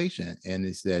translation? And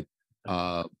he said,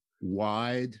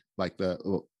 wide, like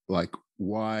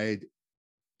wide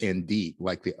and deep,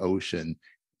 like the ocean,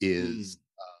 is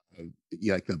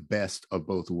like the best of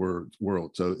both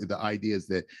worlds. So the idea is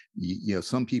that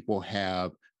some people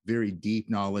have very deep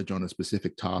knowledge on a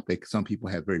specific topic. Some people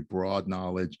have very broad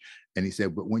knowledge. And he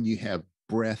said, but when you have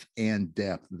breadth and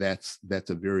depth, that's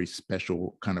a very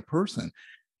special kind of person.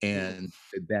 And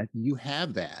that you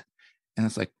have that. And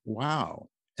it's like, wow.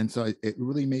 And so it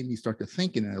really made me start to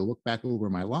think, and I look back over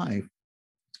my life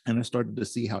and I started to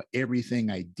see how everything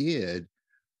I did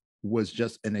was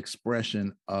just an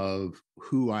expression of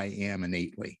who I am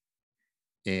innately.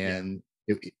 And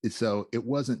so it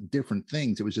wasn't different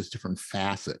things, it was just different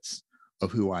facets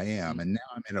of who I am. And now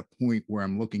I'm at a point where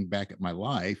I'm looking back at my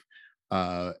life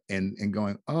and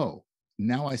going, oh,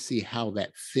 now I see how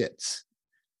that fits.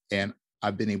 And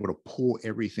I've been able to pull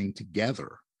everything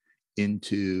together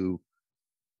into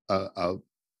a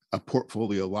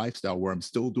portfolio lifestyle where I'm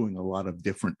still doing a lot of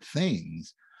different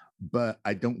things, but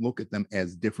I don't look at them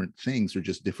as different things or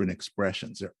just different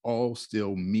expressions. They're all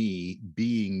still me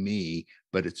being me,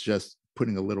 but it's just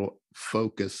putting a little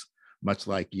focus, much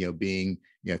like, being,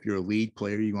 if you're a lead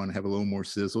player, you're going to have a little more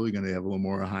sizzle, you're going to have a little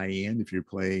more high end. If you're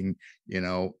playing, in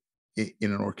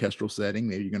an orchestral setting,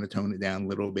 maybe you're going to tone it down a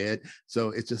little bit.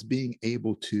 So it's just being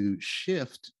able to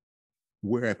shift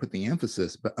where I put the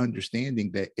emphasis, but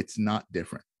understanding that it's not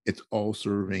different. It's all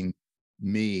serving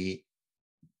me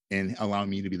and allowing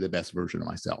me to be the best version of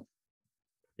myself.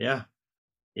 Yeah.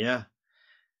 Yeah.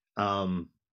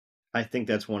 I think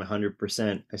that's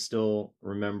 100%. I still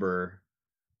remember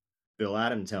Bill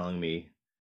Adam telling me,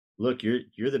 look, you're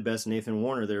the best Nathan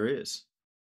Warner there is.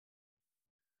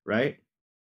 Right?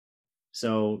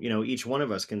 So, each one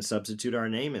of us can substitute our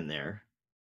name in there.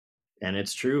 And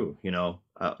it's true,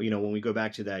 when we go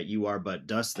back to that you are but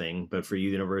dust thing, but for you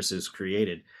the universe is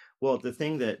created. Well, the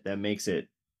thing that makes it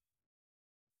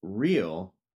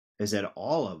real is that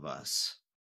all of us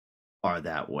are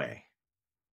that way.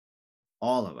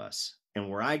 All of us. And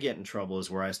where I get in trouble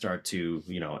is where I start to,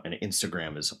 and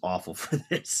Instagram is awful for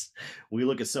this. We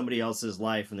look at somebody else's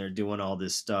life and they're doing all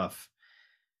this stuff,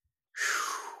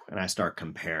 and I start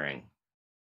comparing.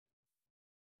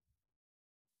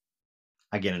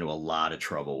 I get into a lot of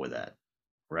trouble with that,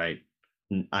 right?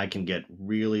 I can get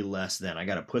really less than. I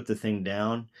got to put the thing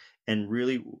down, and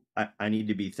really, I need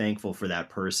to be thankful for that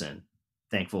person,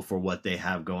 thankful for what they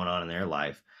have going on in their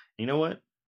life. You know what?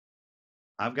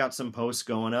 I've got some posts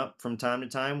going up from time to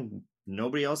time.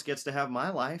 Nobody else gets to have my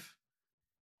life.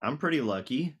 I'm pretty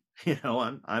lucky.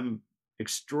 I'm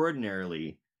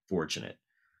extraordinarily fortunate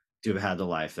to have had the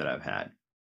life that I've had,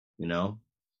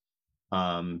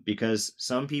 because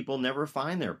some people never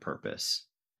find their purpose.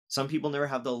 Some people never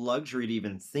have the luxury to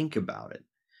even think about it.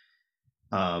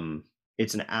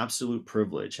 It's an absolute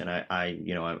privilege. And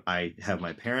I have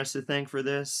my parents to thank for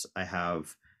this. I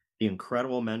have the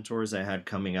incredible mentors I had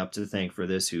coming up to thank for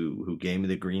this, who gave me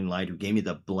the green light, who gave me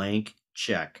the blank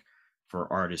check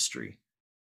for artistry.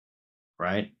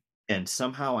 Right. And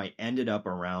somehow I ended up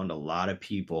around a lot of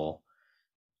people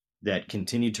that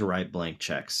continued to write blank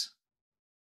checks.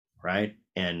 Right.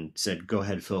 And said, go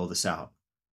ahead, fill this out.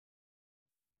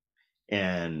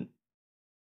 And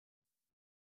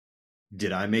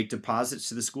did I make deposits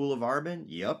to the School of Arbin?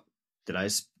 Yep. Did I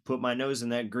put my nose in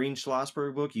that green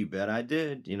Schlossberg book? You bet I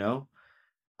did,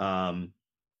 But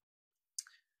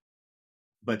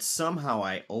somehow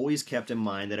I always kept in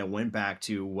mind that I went back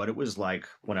to what it was like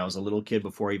when I was a little kid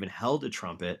before I even held a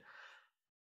trumpet,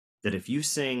 that if you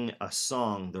sing a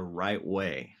song the right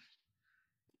way,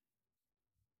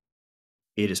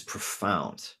 it is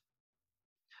profound.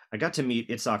 I got to meet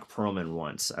Itzhak Perlman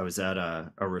once. I was at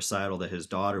a recital that his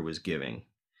daughter was giving.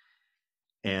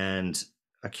 And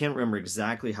I can't remember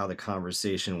exactly how the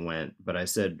conversation went, but I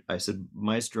said,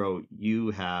 Maestro,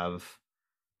 you have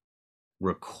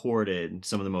recorded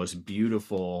some of the most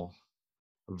beautiful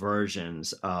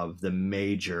versions of the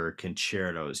major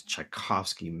concertos,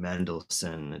 Tchaikovsky,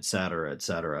 Mendelssohn, et cetera, et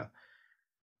cetera.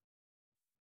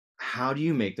 How do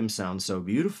you make them sound so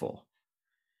beautiful?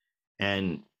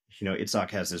 And, Itzhak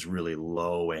has this really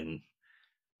low and,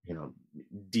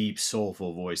 deep,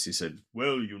 soulful voice. He said,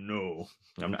 well,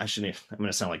 I'm going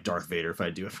to sound like Darth Vader if I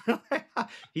do it.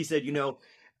 He said,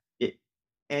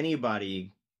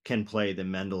 anybody can play the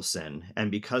Mendelssohn, and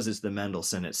because it's the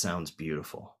Mendelssohn, it sounds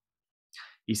beautiful.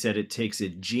 He said it takes a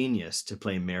genius to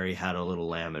play Mary Had a Little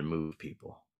Lamb and move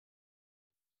people.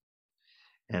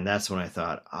 And that's when I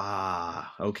thought,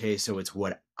 okay, so it's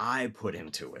what I put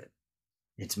into it.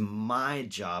 It's my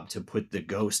job to put the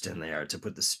ghost in there, to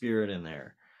put the spirit in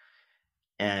there.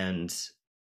 And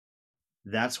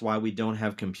that's why we don't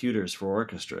have computers for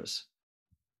orchestras.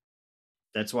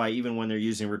 That's why even when they're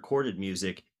using recorded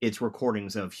music, it's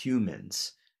recordings of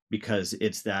humans, because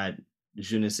it's that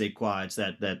je ne sais quoi. It's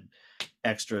that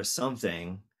extra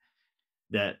something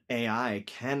that AI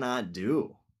cannot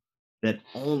do, that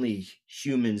only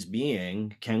humans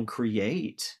being can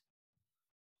create.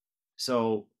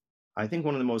 So I think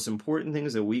one of the most important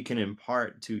things that we can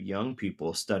impart to young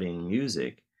people studying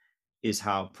music is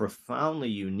how profoundly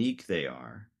unique they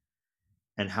are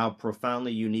and how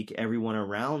profoundly unique everyone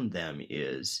around them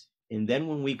is. And then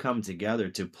when we come together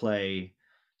to play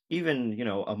even,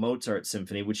 a Mozart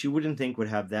symphony, which you wouldn't think would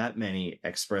have that many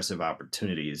expressive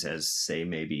opportunities as, say,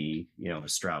 maybe, a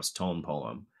Strauss tone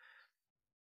poem,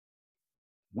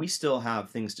 we still have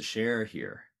things to share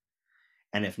here.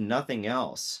 And if nothing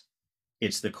else,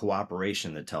 it's the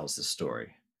cooperation that tells the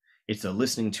story. It's the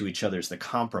listening to each other, it's the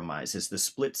compromise, it's the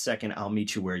split second, I'll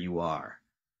meet you where you are.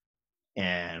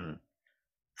 And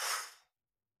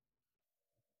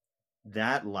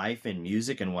that life in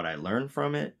music and what I learned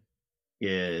from it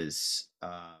is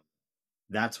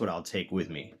that's what I'll take with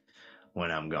me when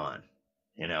I'm gone.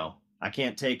 I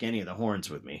can't take any of the horns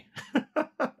with me.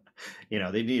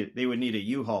 They would need a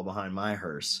U-Haul behind my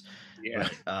hearse. Yeah.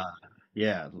 But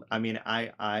yeah, I mean,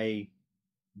 I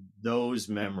those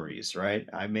memories, right?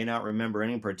 I may not remember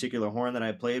any particular horn that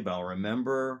I played, but I'll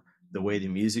remember the way the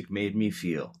music made me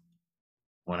feel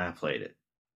when I played it,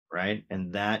 right?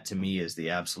 And that to me is the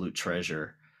absolute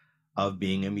treasure of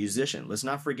being a musician. Let's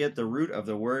not forget the root of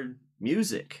the word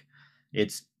music.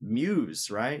 It's muse,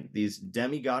 right? These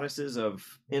demigoddesses of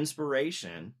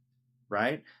inspiration,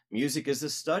 right? Music is the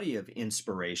study of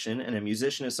inspiration, and a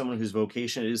musician is someone whose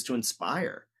vocation it is to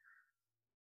inspire.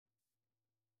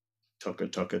 Tucka,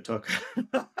 tucka,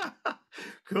 tucka.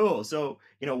 Cool. So,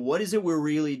 what is it we're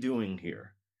really doing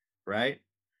here, right?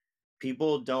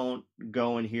 People don't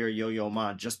go and hear Yo-Yo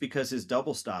Ma just because his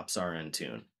double stops are in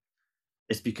tune.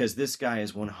 It's because this guy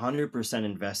is 100%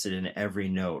 invested in every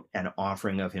note and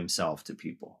offering of himself to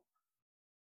people.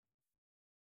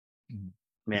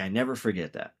 Man, I never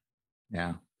forget that.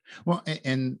 Yeah. Well,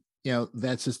 and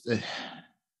that's just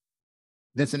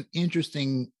that's an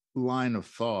interesting line of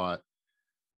thought,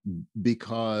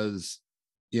 because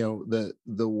the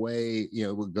way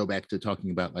we'll go back to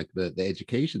talking about like the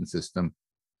education system.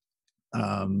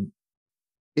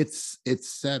 It's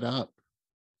set up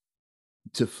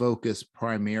to focus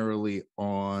primarily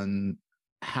on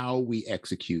how we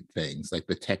execute things, like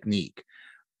the technique.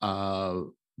 uh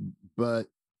but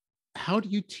how do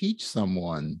you teach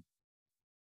someone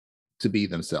to be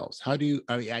themselves? How do you,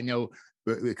 I mean, I know,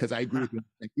 because I agree with you,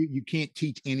 like, you can't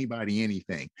teach anybody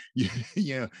anything.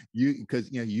 Because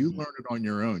you learn it on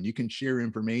your own. You can share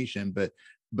information,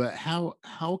 but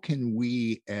how can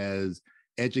we as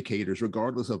educators,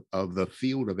 regardless of the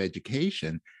field of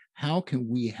education, how can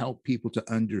we help people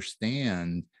to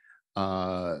understand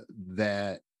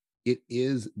that it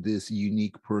is this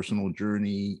unique personal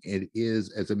journey? It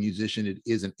is, as a musician, it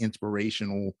is an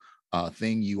inspirational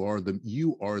thing. You are the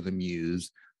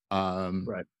muse.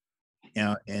 Right.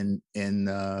 And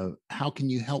how can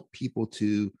you help people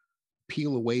to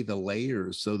peel away the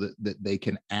layers so that they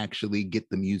can actually get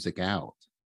the music out?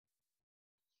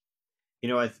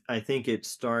 I think it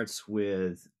starts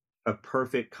with a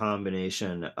perfect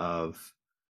combination of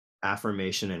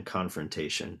affirmation and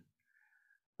confrontation.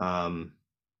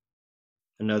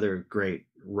 Another great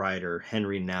writer,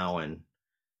 Henry Nouwen,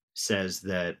 says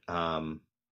that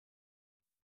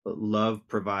love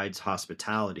provides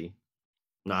hospitality,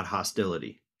 not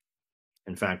hostility.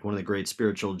 In fact, one of the great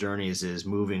spiritual journeys is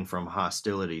moving from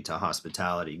hostility to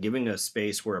hospitality, giving a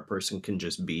space where a person can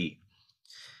just be.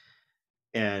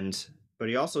 But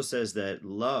he also says that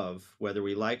love, whether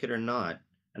we like it or not,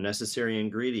 a necessary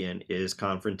ingredient is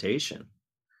confrontation.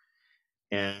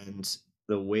 And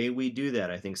the way we do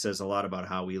that, I think, says a lot about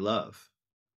how we love.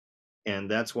 And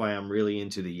that's why I'm really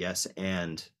into the yes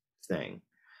and thing.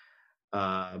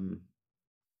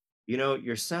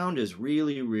 Your sound is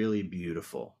really, really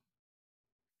beautiful.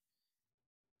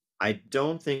 I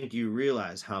don't think you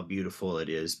realize how beautiful it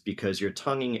is because you're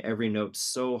tonguing every note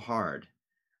so hard.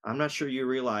 I'm not sure you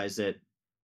realize that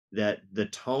the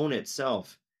tone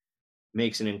itself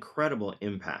makes an incredible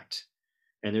impact.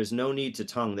 And there's no need to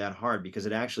tongue that hard because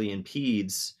it actually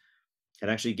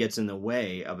gets in the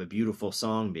way of a beautiful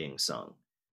song being sung.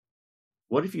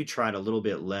 What if you tried a little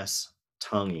bit less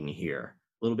tonguing here,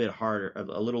 a little bit harder,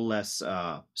 a little less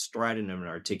strident of an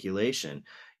articulation?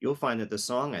 You'll find that the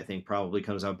song, I think, probably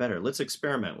comes out better. Let's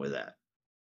experiment with that.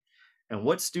 And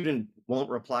what student won't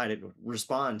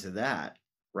respond to that,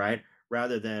 right?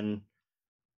 Rather than,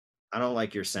 I don't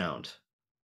like your sound,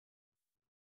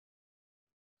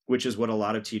 which is what a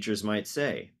lot of teachers might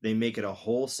say. They make it a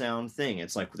whole sound thing.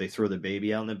 It's like they throw the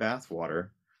baby out in the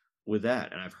bathwater with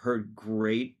that. And I've heard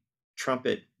great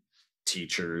trumpet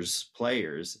teachers,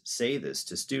 players say this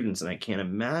to students, and I can't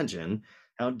imagine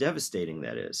how devastating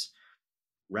that is.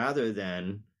 Rather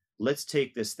than, let's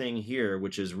take this thing here,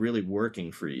 which is really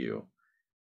working for you,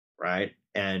 right?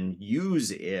 And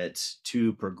use it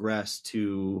to progress,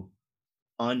 to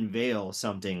unveil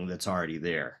something that's already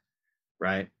there,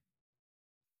 right?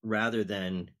 Rather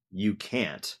than you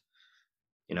can't.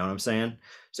 You know what I'm saying?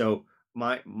 So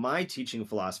my teaching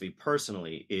philosophy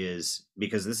personally is,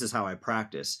 because this is how I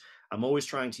practice, I'm always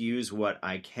trying to use what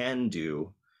I can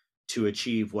do to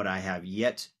achieve what I have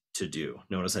yet to do.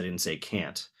 Notice I didn't say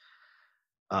can't.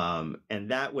 And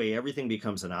that way everything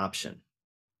becomes an option,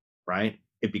 right?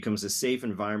 It becomes a safe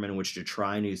environment in which to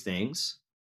try new things.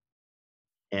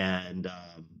 And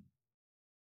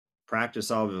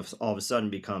practice all of a sudden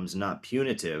becomes not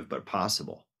punitive, but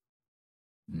possible.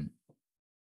 Mm.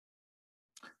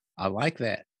 I like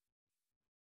that.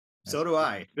 So do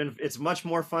I. It's much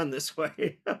more fun this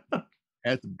way.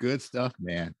 That's good stuff,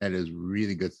 man. That is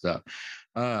really good stuff.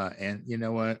 And you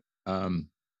know what?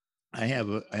 I have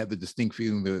the distinct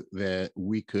feeling that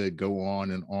we could go on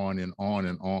and on and on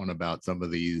and on about some of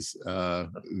these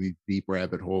deep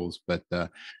rabbit holes, but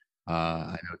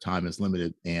I know time is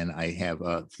limited, and I have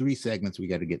 3 segments we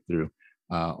got to get through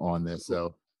on this.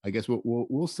 So I guess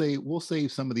we'll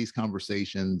save some of these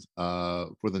conversations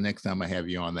for the next time I have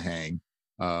you on the hang.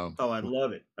 Oh, I'd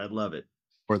love it. I'd love it.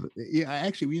 Yeah,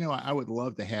 actually, you know, I would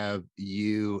love to have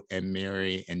you and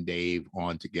Mary and Dave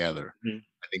on together. Mhm.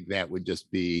 I think that would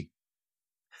just be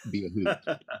a hoot.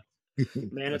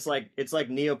 Man, it's like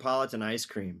Neapolitan ice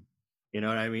cream. You know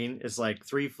what I mean? It's like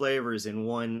 3 flavors in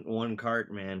one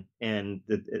cart, man. And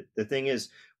the thing is,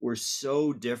 we're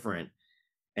so different,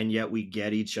 and yet we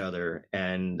get each other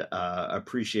and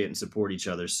appreciate and support each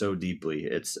other so deeply.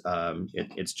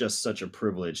 It's just such a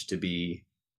privilege to be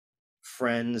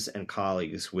friends and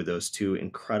colleagues with those 2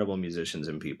 incredible musicians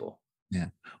and people. Yeah.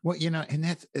 Well, you know, and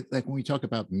that's like when we talk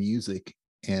about music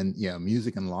and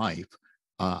music and life.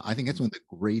 I think that's one of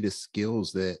the greatest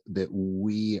skills that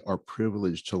we are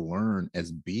privileged to learn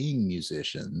as being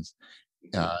musicians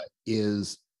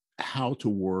is how to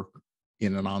work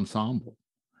in an ensemble.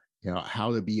 You know,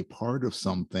 how to be a part of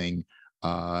something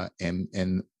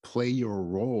and play your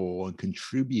role and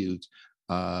contribute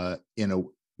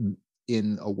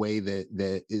in a way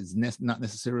that is not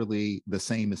necessarily the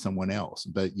same as someone else,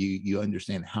 but you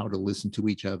understand how to listen to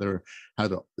each other, how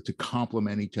to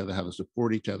complement each other, how to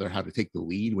support each other, how to take the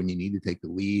lead when you need to take the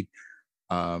lead,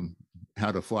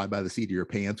 how to fly by the seat of your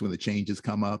pants when the changes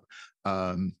come up.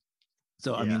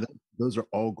 So I mean, those are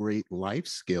all great life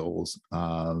skills.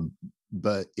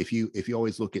 But if you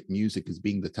always look at music as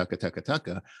being the tucka tucka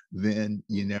tucka, then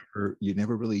you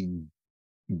never really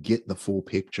get the full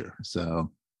picture.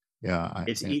 So yeah,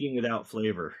 it's eating without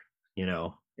flavor, you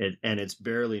know. And it's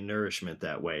barely nourishment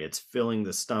that way. It's filling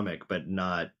the stomach, but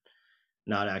not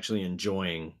actually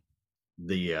enjoying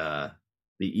the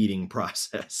eating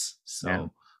process. So yeah,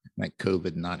 like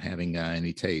COVID not having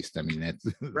any taste. I mean, that's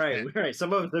right.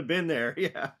 Some of us have been there.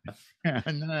 Yeah.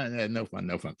 no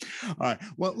fun. All right.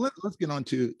 Well, let's get on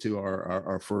to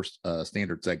our first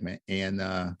standard segment, and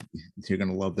you're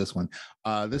going to love this one.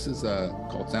 This is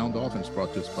called Sound Off, and it's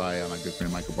brought to us by my good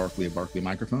friend Michael Barkley of Barkley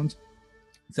Microphones.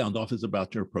 Sound Off is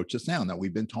about your approach to sound. Now,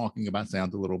 we've been talking about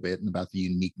sound a little bit and about the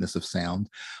uniqueness of sound.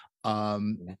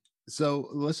 So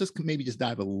let's just maybe just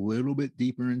dive a little bit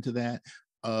deeper into that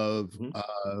of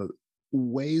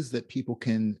ways that people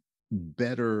can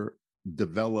better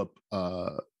develop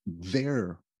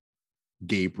their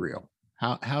Gabriel.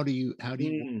 How do you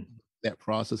that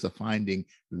process of finding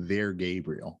their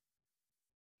Gabriel?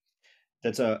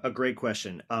 That's a great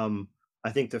question. I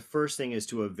think the first thing is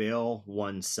to avail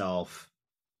oneself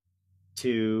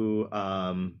to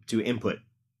input.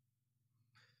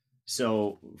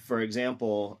 So, for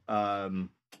example,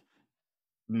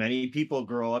 many people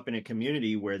grow up in a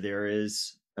community where there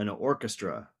is an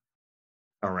orchestra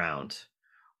around,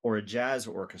 or a jazz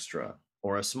orchestra,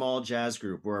 or a small jazz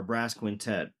group, or a brass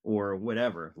quintet, or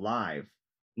whatever, live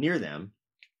near them,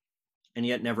 and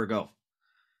yet never go.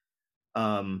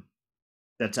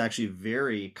 That's actually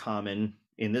very common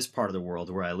in this part of the world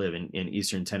where I live in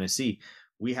Eastern Tennessee.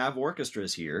 We have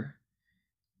orchestras here,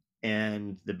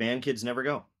 and the band kids never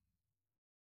go.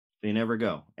 They never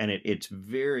go. And it's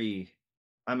very,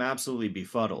 I'm absolutely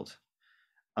befuddled.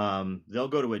 They'll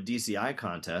go to a DCI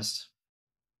contest,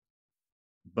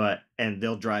 and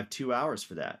they'll drive 2 hours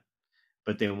for that,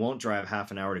 but they won't drive half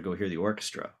an hour to go hear the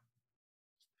orchestra.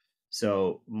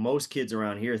 So most kids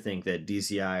around here think that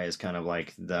DCI is kind of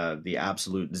like the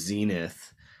absolute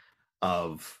zenith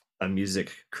of a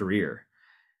music career.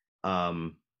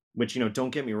 which, don't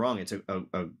get me wrong, it's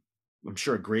I'm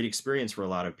sure a great experience for a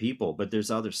lot of people, but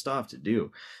there's other stuff to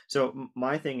do. So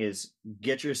my thing is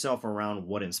get yourself around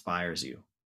what inspires you,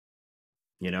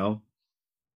 you know?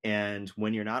 And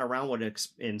when you're not around what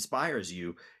inspires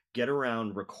you, get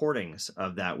around recordings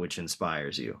of that which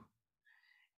inspires you.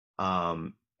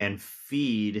 And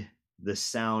feed the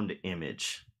sound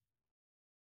image,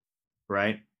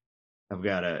 right? I've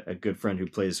got a good friend who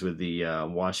plays with the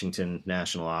Washington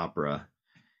National Opera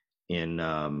in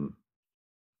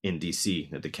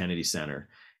DC at the Kennedy Center,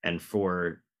 and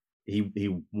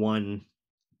he won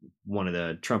one of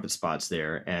the trumpet spots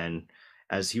there. And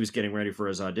as he was getting ready for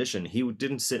his audition, he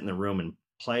didn't sit in the room and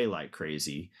play like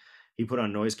crazy. He put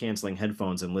on noise canceling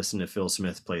headphones and listened to Phil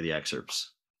Smith play the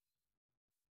excerpts,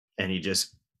 and he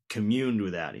just communed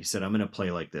with that. He said, "I'm going to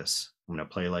play like this. I'm going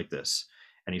to play like this."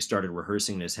 And he started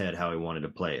rehearsing in his head how he wanted to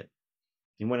play it.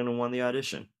 He went in and won the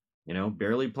audition,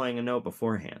 barely playing a note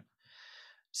beforehand.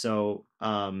 So,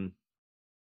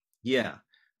 yeah,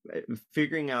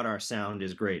 figuring out our sound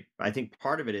is great. I think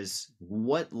part of it is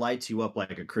what lights you up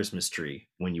like a Christmas tree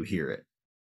when you hear it.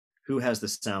 Who has the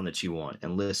sound that you want?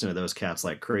 And listen to those cats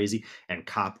like crazy and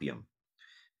copy them.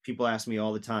 People ask me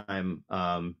all the time,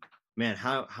 man,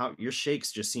 how your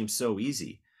shakes just seem so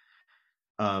easy.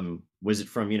 Was it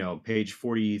from page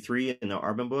 43 in the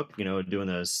Arbin book, doing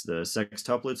the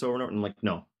sextuplets over and over? And like,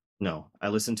 no. I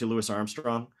listened to Louis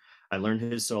Armstrong, I learned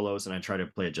his solos, and I try to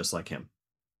play it just like him.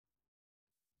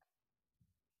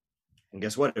 And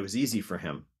guess what? It was easy for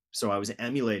him. So I was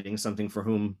emulating something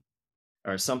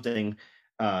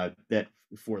that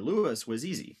for Louis was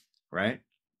easy, right?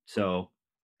 So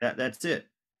that's it.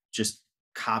 Just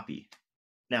copy.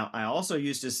 Now, I also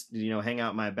used to, hang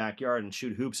out in my backyard and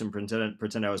shoot hoops and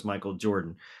pretend I was Michael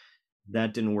Jordan.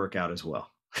 That didn't work out as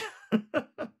well.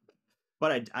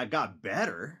 But I got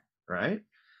better, right?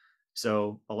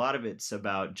 So a lot of it's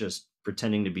about just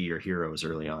pretending to be your heroes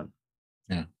early on.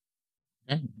 Yeah.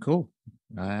 Okay, cool.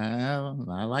 I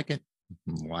like it.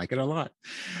 Like it a lot.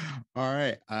 All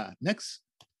right. Next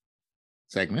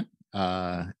segment.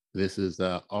 This is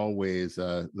always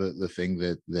the thing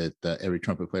that every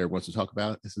trumpet player wants to talk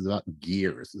about. This is about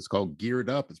gears. It's called Geared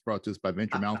Up. It's brought to us by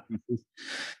Venture Mouthpieces.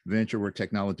 Venture, where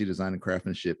technology, design, and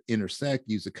craftsmanship intersect.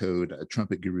 Use the code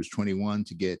TrumpetGurus21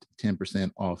 to get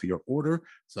 10% off your order.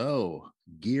 So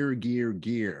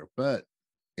gear. But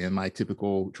in my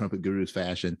typical Trumpet Gurus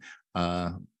fashion,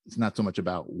 it's not so much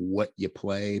about what you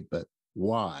play, but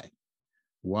why.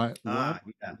 Why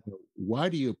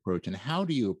do you approach, and how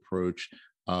do you approach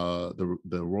the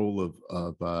role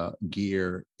of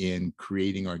gear in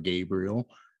creating our Gabriel?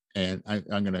 And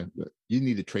you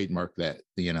need to trademark that,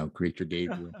 create your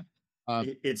Gabriel.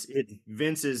 It's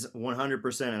Vince's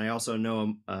 100%, and I also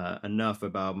know enough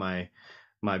about my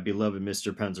beloved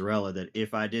Mr. Penzarella that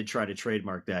if I did try to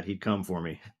trademark that, he'd come for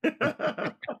me.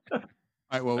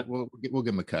 All right, well, we'll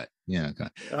give him a cut. Yeah. Okay.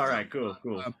 All right, cool.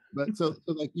 But so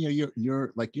like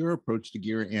your approach to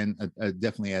gear, and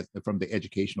definitely from the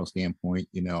educational standpoint,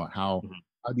 how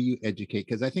do you educate?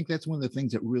 Because I think that's one of the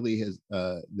things that really has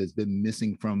that's been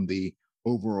missing from the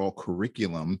overall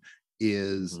curriculum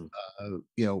is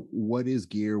what is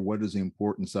gear, what is the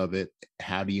importance of it,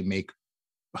 how do you make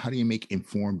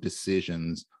informed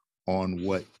decisions on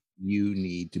what you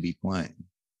need to be playing?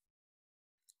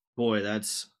 Boy,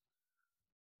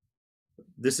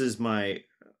 this is my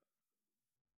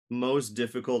most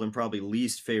difficult and probably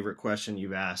least favorite question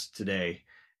you've asked today.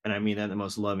 And I mean that in the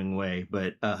most loving way,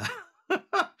 but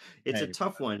it's a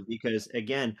tough one because,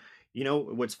 again,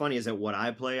 what's funny is that what I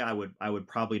play, I would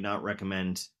probably not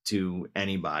recommend to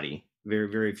anybody. Very,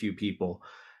 very few people.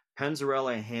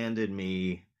 Penzarella handed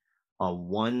me a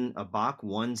Bach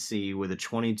 1C with a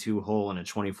 22 hole and a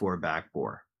 24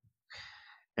 backbore.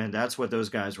 And that's what those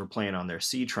guys were playing on their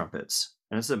C trumpets.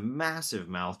 And it's a massive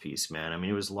mouthpiece, man. I mean,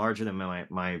 it was larger than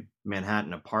my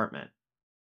Manhattan apartment.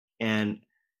 And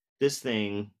this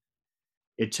thing,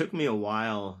 it took me a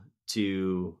while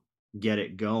to get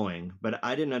it going, but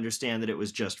I didn't understand that it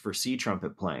was just for C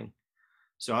trumpet playing.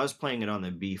 So I was playing it on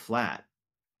the B flat,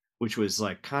 which was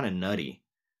like kind of nutty,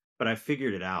 but I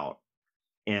figured it out.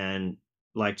 And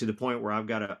like to the point where I've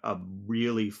got a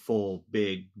really full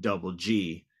big double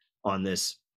G on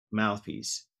this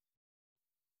mouthpiece.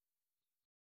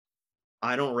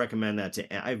 I don't recommend that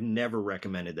I've never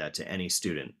recommended that to any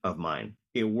student of mine.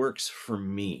 It works for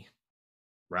me,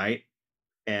 right?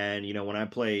 And when I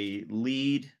play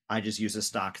lead, I just use a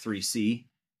stock 3C.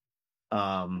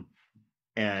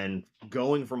 And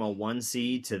going from a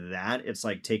 1C to that, it's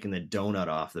like taking the donut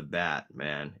off the bat,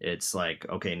 man. It's like,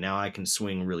 okay, now I can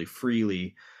swing really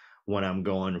freely when I'm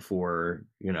going for,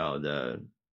 the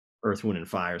Earth, Wind, and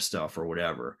Fire stuff or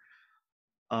whatever.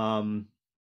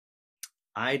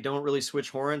 I don't really switch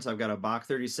horns. I've got a Bach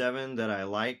 37 that I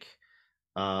like.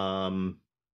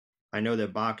 I know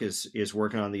that Bach is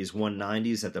working on these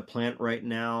 190s at the plant right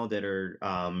now that are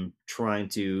trying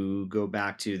to go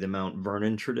back to the Mount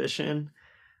Vernon tradition.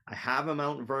 I have a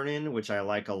Mount Vernon, which I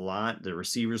like a lot. The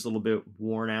receiver's a little bit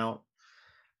worn out.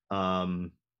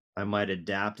 I might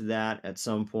adapt that at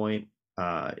some point.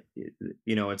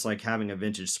 It's like having a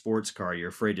vintage sports car. You're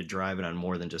afraid to drive it on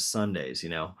more than just Sundays,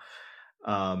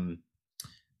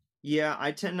 Yeah,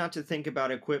 I tend not to think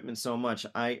about equipment so much.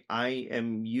 I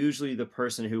am usually the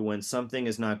person who, when something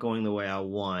is not going the way I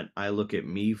want, I look at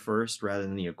me first rather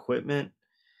than the equipment.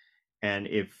 And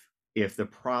if the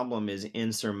problem is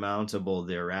insurmountable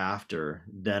thereafter,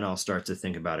 then I'll start to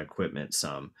think about equipment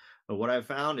some. But what I've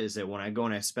found is that when I go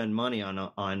and I spend money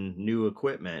on new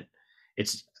equipment,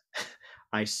 it's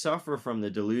I suffer from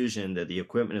the delusion that the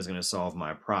equipment is going to solve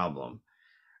my problem,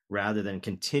 rather than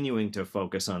continuing to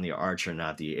focus on the archer,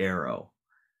 not the arrow.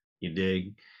 You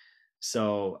dig?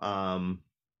 So, and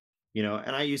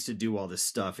I used to do all this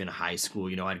stuff in high school.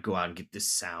 I'd go out and get the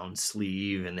sound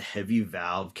sleeve and the heavy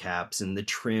valve caps and the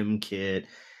trim kit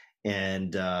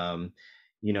and the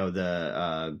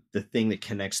thing that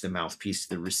connects the mouthpiece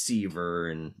to the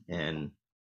receiver and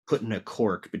putting a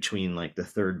cork between like the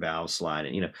third valve slide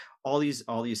and all these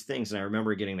things. And I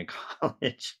remember getting to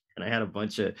college and I had a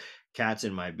bunch of cats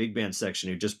in my big band section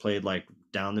who just played like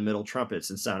down the middle trumpets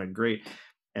and sounded great.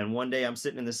 And one day I'm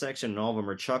sitting in the section and all of them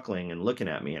are chuckling and looking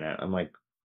at me. And I'm like,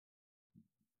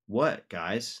 what,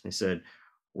 guys? They said,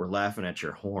 we're laughing at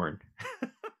your horn.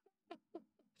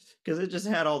 Because it just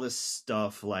had all this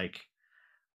stuff like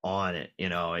on it.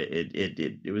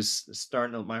 It was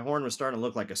starting to, my horn was starting to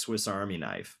look like a Swiss Army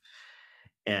knife.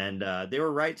 And they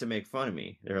were right to make fun of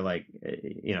me. They're like,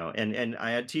 and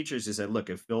I had teachers who said, look,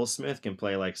 if Bill Smith can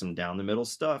play like some down the middle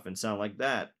stuff and sound like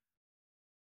that,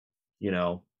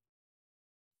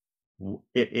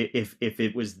 if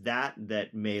it was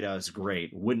that made us great,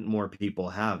 wouldn't more people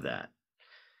have that?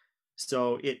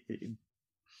 So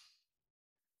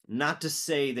not to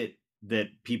say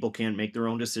that people can't make their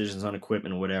own decisions on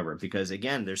equipment or whatever, because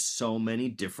again, there's so many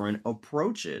different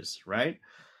approaches, right?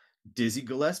 Dizzy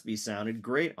Gillespie sounded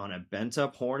great on a bent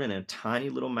up horn and a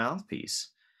tiny little mouthpiece,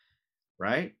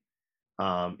 right?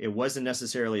 It wasn't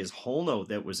necessarily his whole note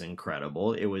that was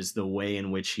incredible. It was the way in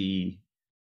which he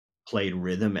played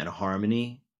rhythm and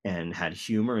harmony and had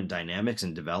humor and dynamics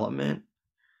and development.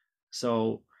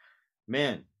 So,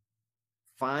 man,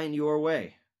 find your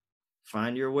way.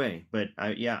 But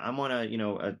I'm on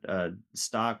a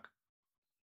stock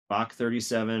Bach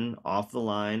 37 off the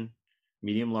line,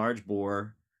 medium large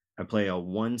bore. I play a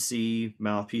 1C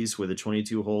mouthpiece with a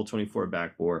 22 hole 24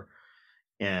 back bore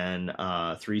and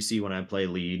 3C when I play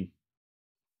lead.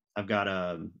 I've got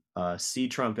a C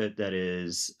trumpet that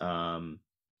is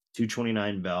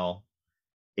 229 bell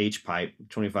H pipe,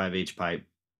 25 H pipe.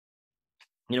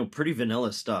 Pretty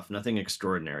vanilla stuff, nothing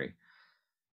extraordinary.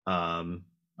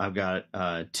 I've got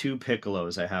 2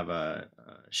 piccolos. I have a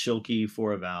Schilke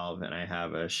 4-valve and I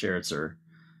have a Scherzer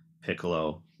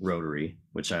piccolo rotary,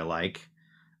 which I like.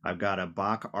 I've got a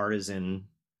Bach Artisan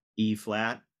E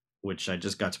flat, which I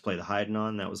just got to play the Haydn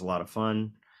on. That was a lot of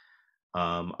fun.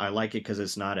 I like it because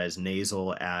it's not as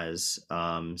nasal as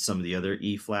some of the other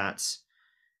E flats,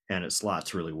 and it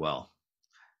slots really well.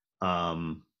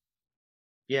 And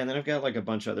then I've got like a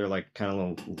bunch of other like kind of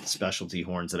little specialty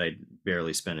horns that I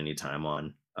barely spend any time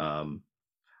on.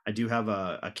 I do have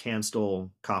a Canstel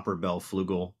copper bell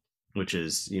flugel, which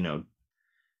is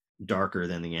darker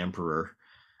than the Emperor,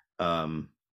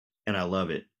 and I love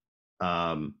it.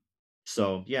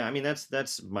 So yeah, I mean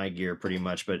that's my gear pretty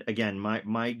much. But again,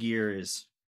 my gear is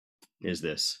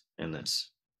this and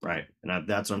this, right? And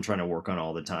that's what I'm trying to work on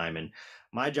all the time. And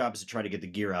my job is to try to get the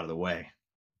gear out of the way.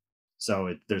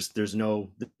 So there is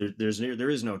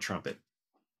no trumpet,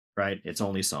 right? It's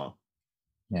only song.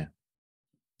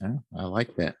 Yeah, I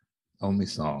like that. Only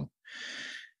song.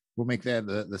 We'll make that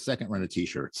the second run of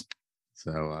t-shirts.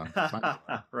 So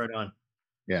right on.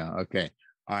 Yeah. Okay.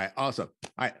 All right. Awesome.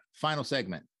 All right. Final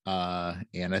segment.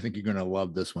 And I think you're going to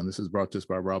love this one. This is brought to us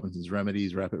by Robinson's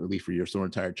Remedies, rapid relief for your sore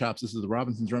and tired chops. This is the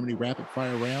Robinson's Remedy rapid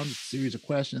fire round. It's a series of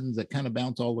questions that kind of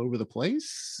bounce all over the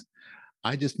place.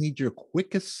 I just need your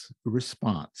quickest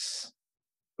response.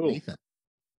 Cool. Nathan,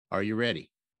 are you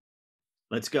ready?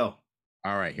 Let's go.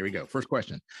 All right, here we go. First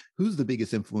question. Who's the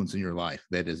biggest influence in your life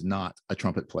that is not a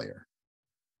trumpet player?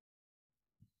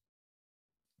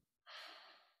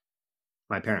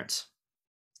 My parents.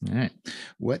 All right.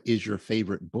 What is your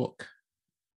favorite book?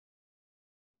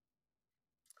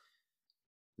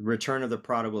 Return of the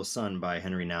Prodigal Son by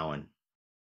Henry Nouwen.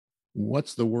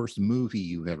 What's the worst movie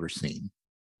you've ever seen?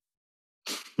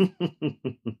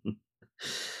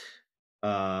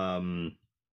 um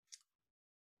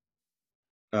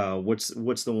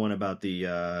what's the one about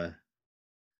the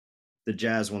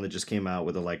jazz one that just came out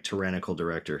with a like tyrannical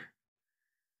director?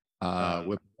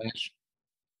 Whiplash.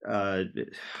 Uh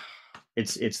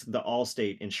it's the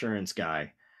Allstate insurance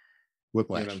guy. You know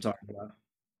what I'm Whiplash. talking about?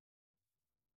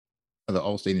 The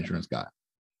Allstate insurance guy.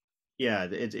 Yeah,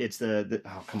 it's the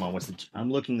oh come on,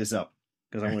 I'm looking this up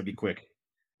because I want to be quick.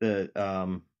 The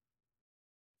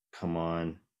come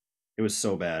on. It was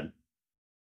so bad.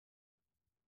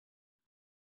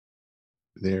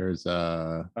 There's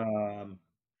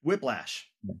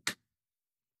Whiplash.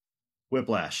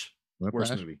 Whiplash. Worst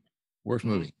Whiplash. movie. Worst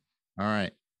movie. All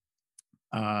right.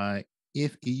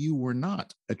 If you were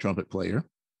not a trumpet player,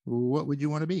 what would you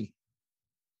want to be?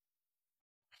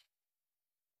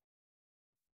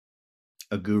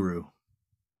 A guru.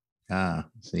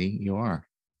 See, you are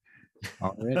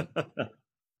already.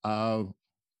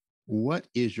 What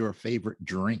is your favorite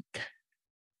drink?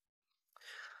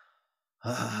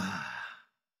 I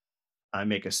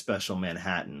make a special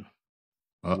Manhattan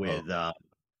with the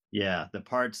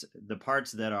parts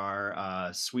that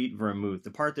are sweet vermouth.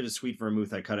 The part that is sweet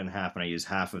vermouth I cut in half, and I use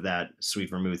half of that sweet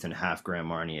vermouth and half Grand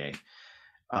Marnier.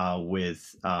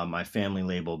 With my family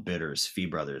label bitters, Fee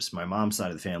Brothers. My mom's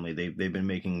side of the family, they've been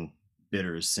making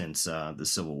bitters since the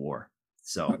Civil War.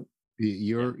 So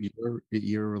you're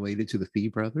related to the Fee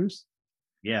Brothers?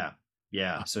 Yeah.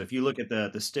 So if you look at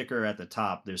the sticker at the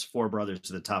top, there's 4 brothers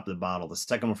to the top of the bottle. The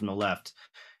second one from the left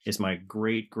is my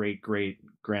great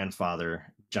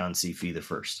grandfather, John C. Fee the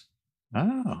first.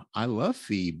 Oh, I love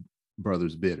Fee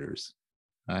Brothers bitters.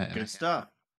 Good stuff.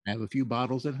 I have a few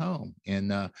bottles at home, and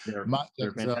they're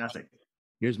fantastic.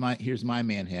 Here's my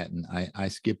Manhattan. I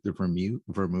skip the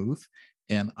vermouth,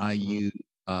 and I use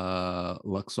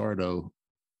Luxardo,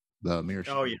 the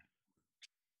maraschino. Oh yeah.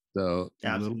 So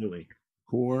absolutely.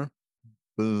 Pour,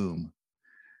 boom.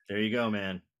 There you go,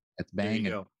 man. That's banging.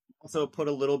 There you go. Also put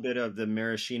a little bit of the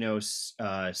maraschino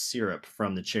syrup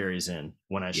from the cherries in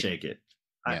when I shake it.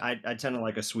 I tend to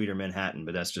like a sweeter Manhattan,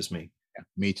 but that's just me. Yeah,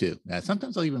 me too.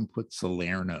 Sometimes I'll even put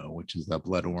Salerno, which is the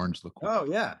blood orange liqueur. Oh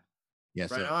yeah. Yeah.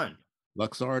 Right on.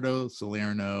 Luxardo,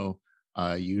 Salerno,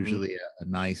 usually a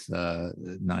nice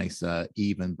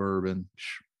even bourbon.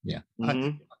 Yeah.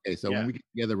 Okay, so when we get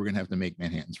together, we're gonna have to make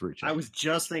Manhattans for each other. I was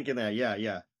just thinking that.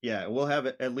 Yeah. We'll have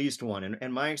at least one.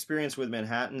 And my experience with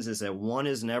Manhattans is that 1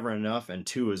 is never enough and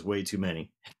 2 is way too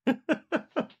many.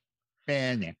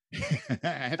 Man,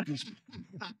 yeah.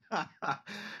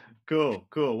 Cool.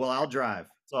 Well, I'll drive.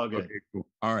 It's all good. Okay, cool.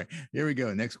 All right, here we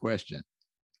go. Next question.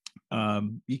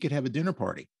 You could have a dinner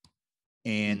party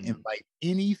and invite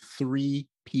any 3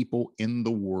 people in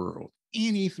the world.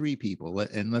 Any 3 people,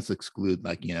 and let's exclude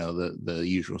like the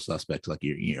usual suspects like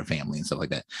your family and stuff like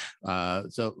that.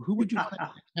 So who would you want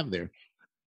to have there?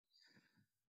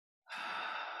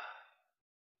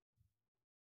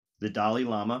 The Dalai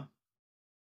Lama,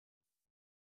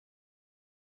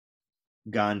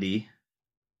 Gandhi.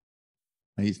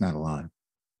 He's not alive.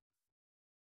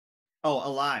 Oh,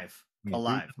 alive. Yeah,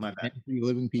 alive. My bad. 3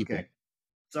 living people. Okay.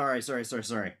 Sorry.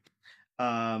 The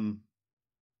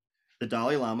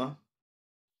Dalai Lama.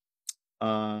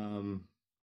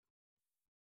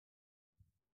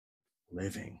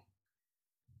 Living.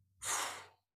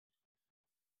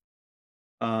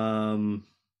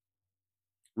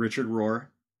 Richard Rohr.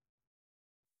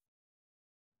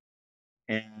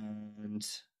 And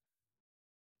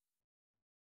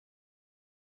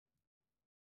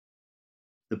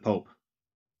the Pope.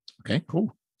 Okay,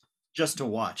 cool. Just to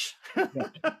watch.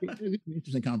 It's an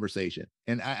interesting conversation.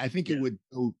 And I think it would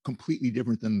go completely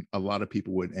different than a lot of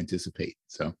people would anticipate.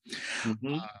 So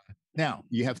now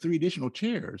you have 3 additional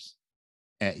chairs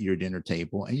at your dinner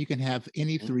table, and you can have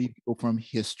any 3 people from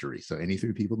history. So any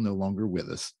 3 people no longer with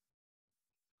us.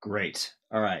 Great.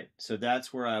 All right. So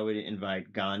that's where I would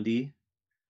invite Gandhi,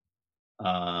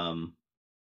 Mother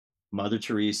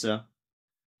Teresa,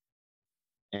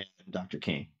 and Dr.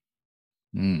 King.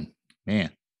 Man,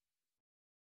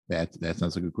 that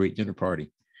sounds like a great dinner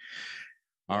party.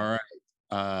 All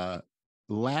right.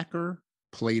 Lacquer,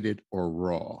 plated, or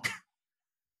raw?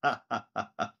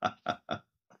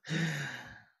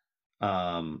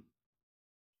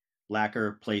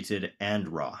 Lacquer, plated, and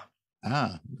raw.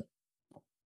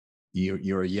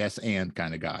 You're a yes and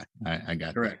kind of guy. I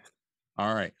got correct. That.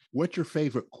 All right. What's your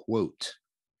favorite quote?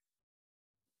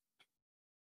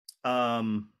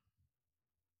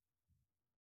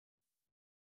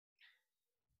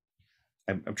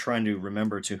 I'm trying to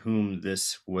remember to whom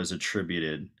this was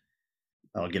attributed.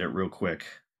 I'll get it real quick.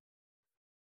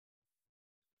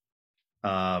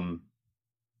 Oscar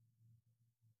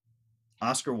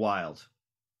Wilde.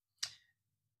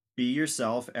 Be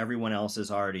yourself. Everyone else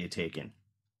is already taken.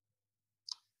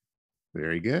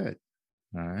 Very good.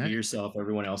 All Be right. yourself.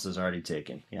 Everyone else is already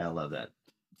taken. Yeah, I love that.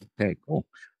 Okay, cool.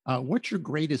 What's your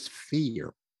greatest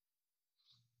fear?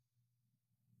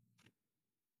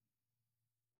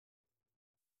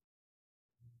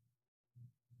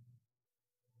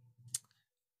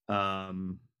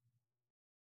 Um,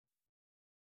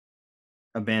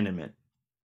 Abandonment.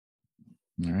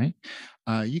 All right.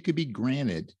 You could be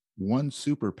granted one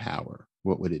superpower.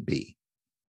 What would it be?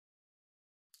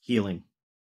 Healing.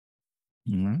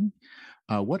 All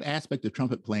right. What aspect of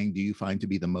trumpet playing do you find to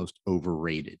be the most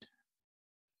overrated?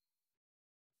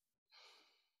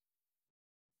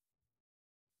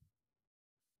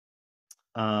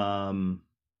 High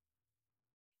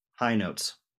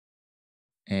notes.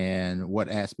 And what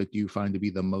aspect do you find to be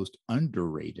the most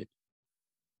underrated?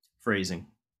 Phrasing.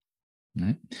 All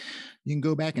right. You can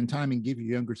go back in time and give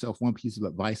your younger self one piece of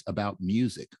advice about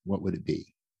music. What would it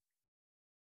be?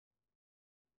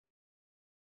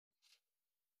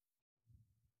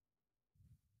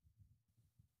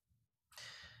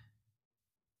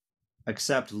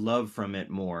 Accept love from it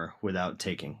more without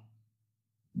taking.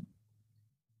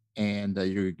 And you're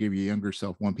going to give your younger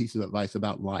self one piece of advice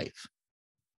about life.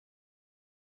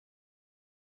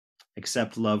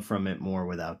 Accept love from it more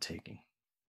without taking.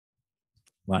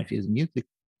 Life is music.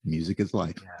 Music is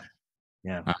life.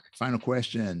 Yeah. Final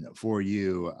question for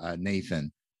you,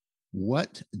 Nathan.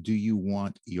 What do you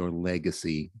want your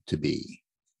legacy to be?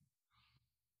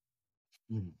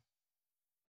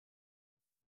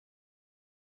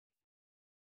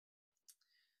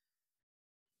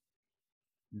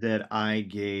 That I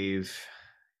gave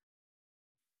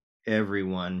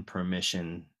everyone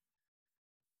permission.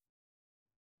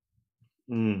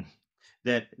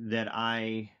 That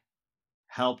I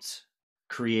helped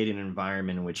create an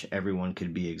environment in which everyone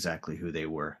could be exactly who they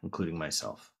were, including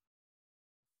myself.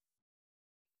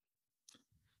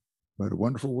 What a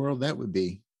wonderful world that would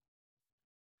be.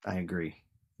 I agree.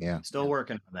 Yeah. Still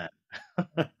working on that.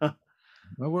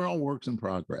 Well, we're all works in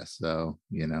progress. So,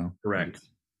 Correct.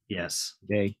 Yes.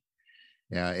 Okay.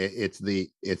 Yeah. It's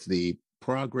the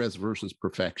progress versus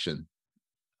perfection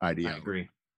idea. I agree.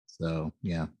 So,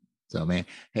 yeah. So, man,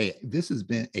 hey, this has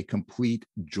been a complete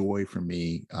joy for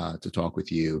me to talk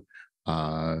with you.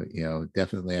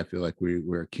 Definitely, I feel like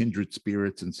we're kindred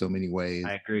spirits in so many ways.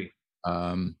 I agree.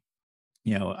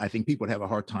 I think people would have a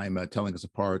hard time telling us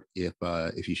apart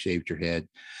if you shaved your head.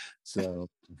 So,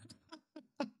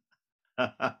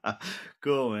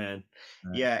 cool, man.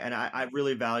 Yeah, and I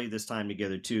really value this time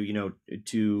together too.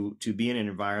 To be in an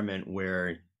environment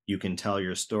where you can tell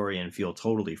your story and feel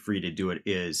totally free to do it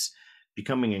is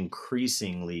becoming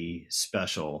increasingly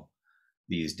special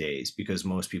these days, because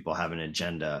most people have an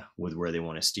agenda with where they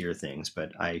want to steer things.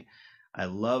 But I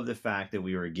love the fact that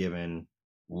we were given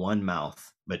one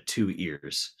mouth but two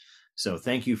ears. So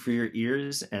thank you for your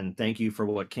ears, and thank you for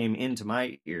what came into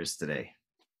my ears today.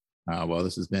 Well,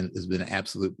 this has been an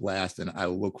absolute blast, and I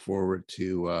look forward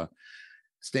to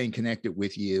staying connected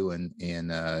with you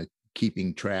and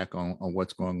keeping track on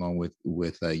what's going on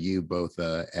with you both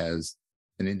as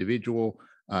an individual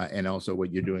and also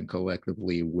what you're doing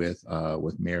collectively with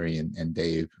Mary and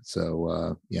Dave.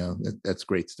 So that's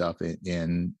great stuff,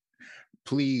 and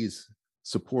please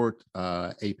support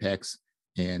Apex,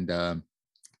 and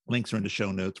links are in the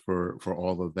show notes for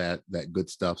all of that good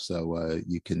stuff. So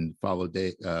you can follow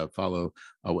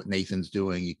what Nathan's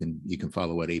doing. You can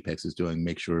follow what Apex is doing.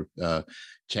 Make sure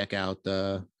check out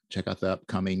the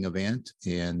upcoming event,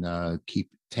 and keep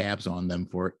tabs on them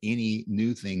for any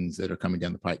new things that are coming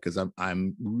down the pike, because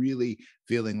I'm really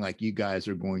feeling like you guys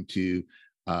are going to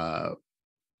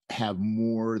have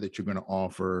more that you're going to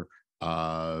offer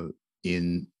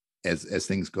in as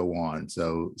things go on.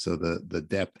 So the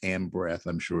depth and breadth,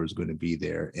 I'm sure, is going to be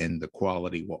there, and the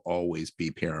quality will always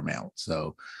be paramount.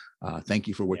 So thank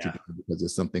you for what you're doing, because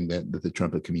it's something that the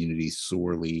trumpet community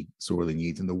sorely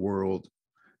needs, and the world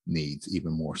needs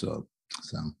even more so.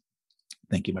 So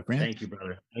thank you, my friend. Thank you,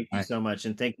 brother. Thank you so much,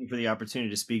 and thank you for the opportunity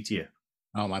to speak to you.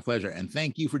 Oh, my pleasure. And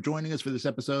thank you for joining us for this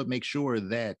episode. Make sure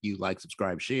that you like,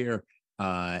 subscribe, share,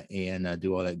 and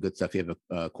do all that good stuff. If you have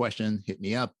a question, hit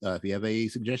me up. If you have a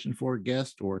suggestion for a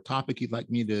guest or a topic you'd like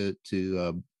me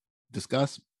to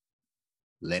discuss,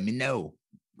 let me know,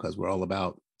 because we're all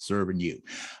about serving you.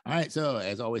 All right. So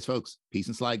as always, folks, peace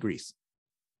and slide grease.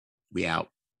 We out.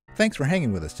 Thanks for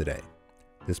hanging with us today.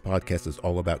 This podcast is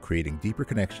all about creating deeper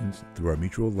connections through our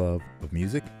mutual love of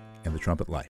music and the trumpet life.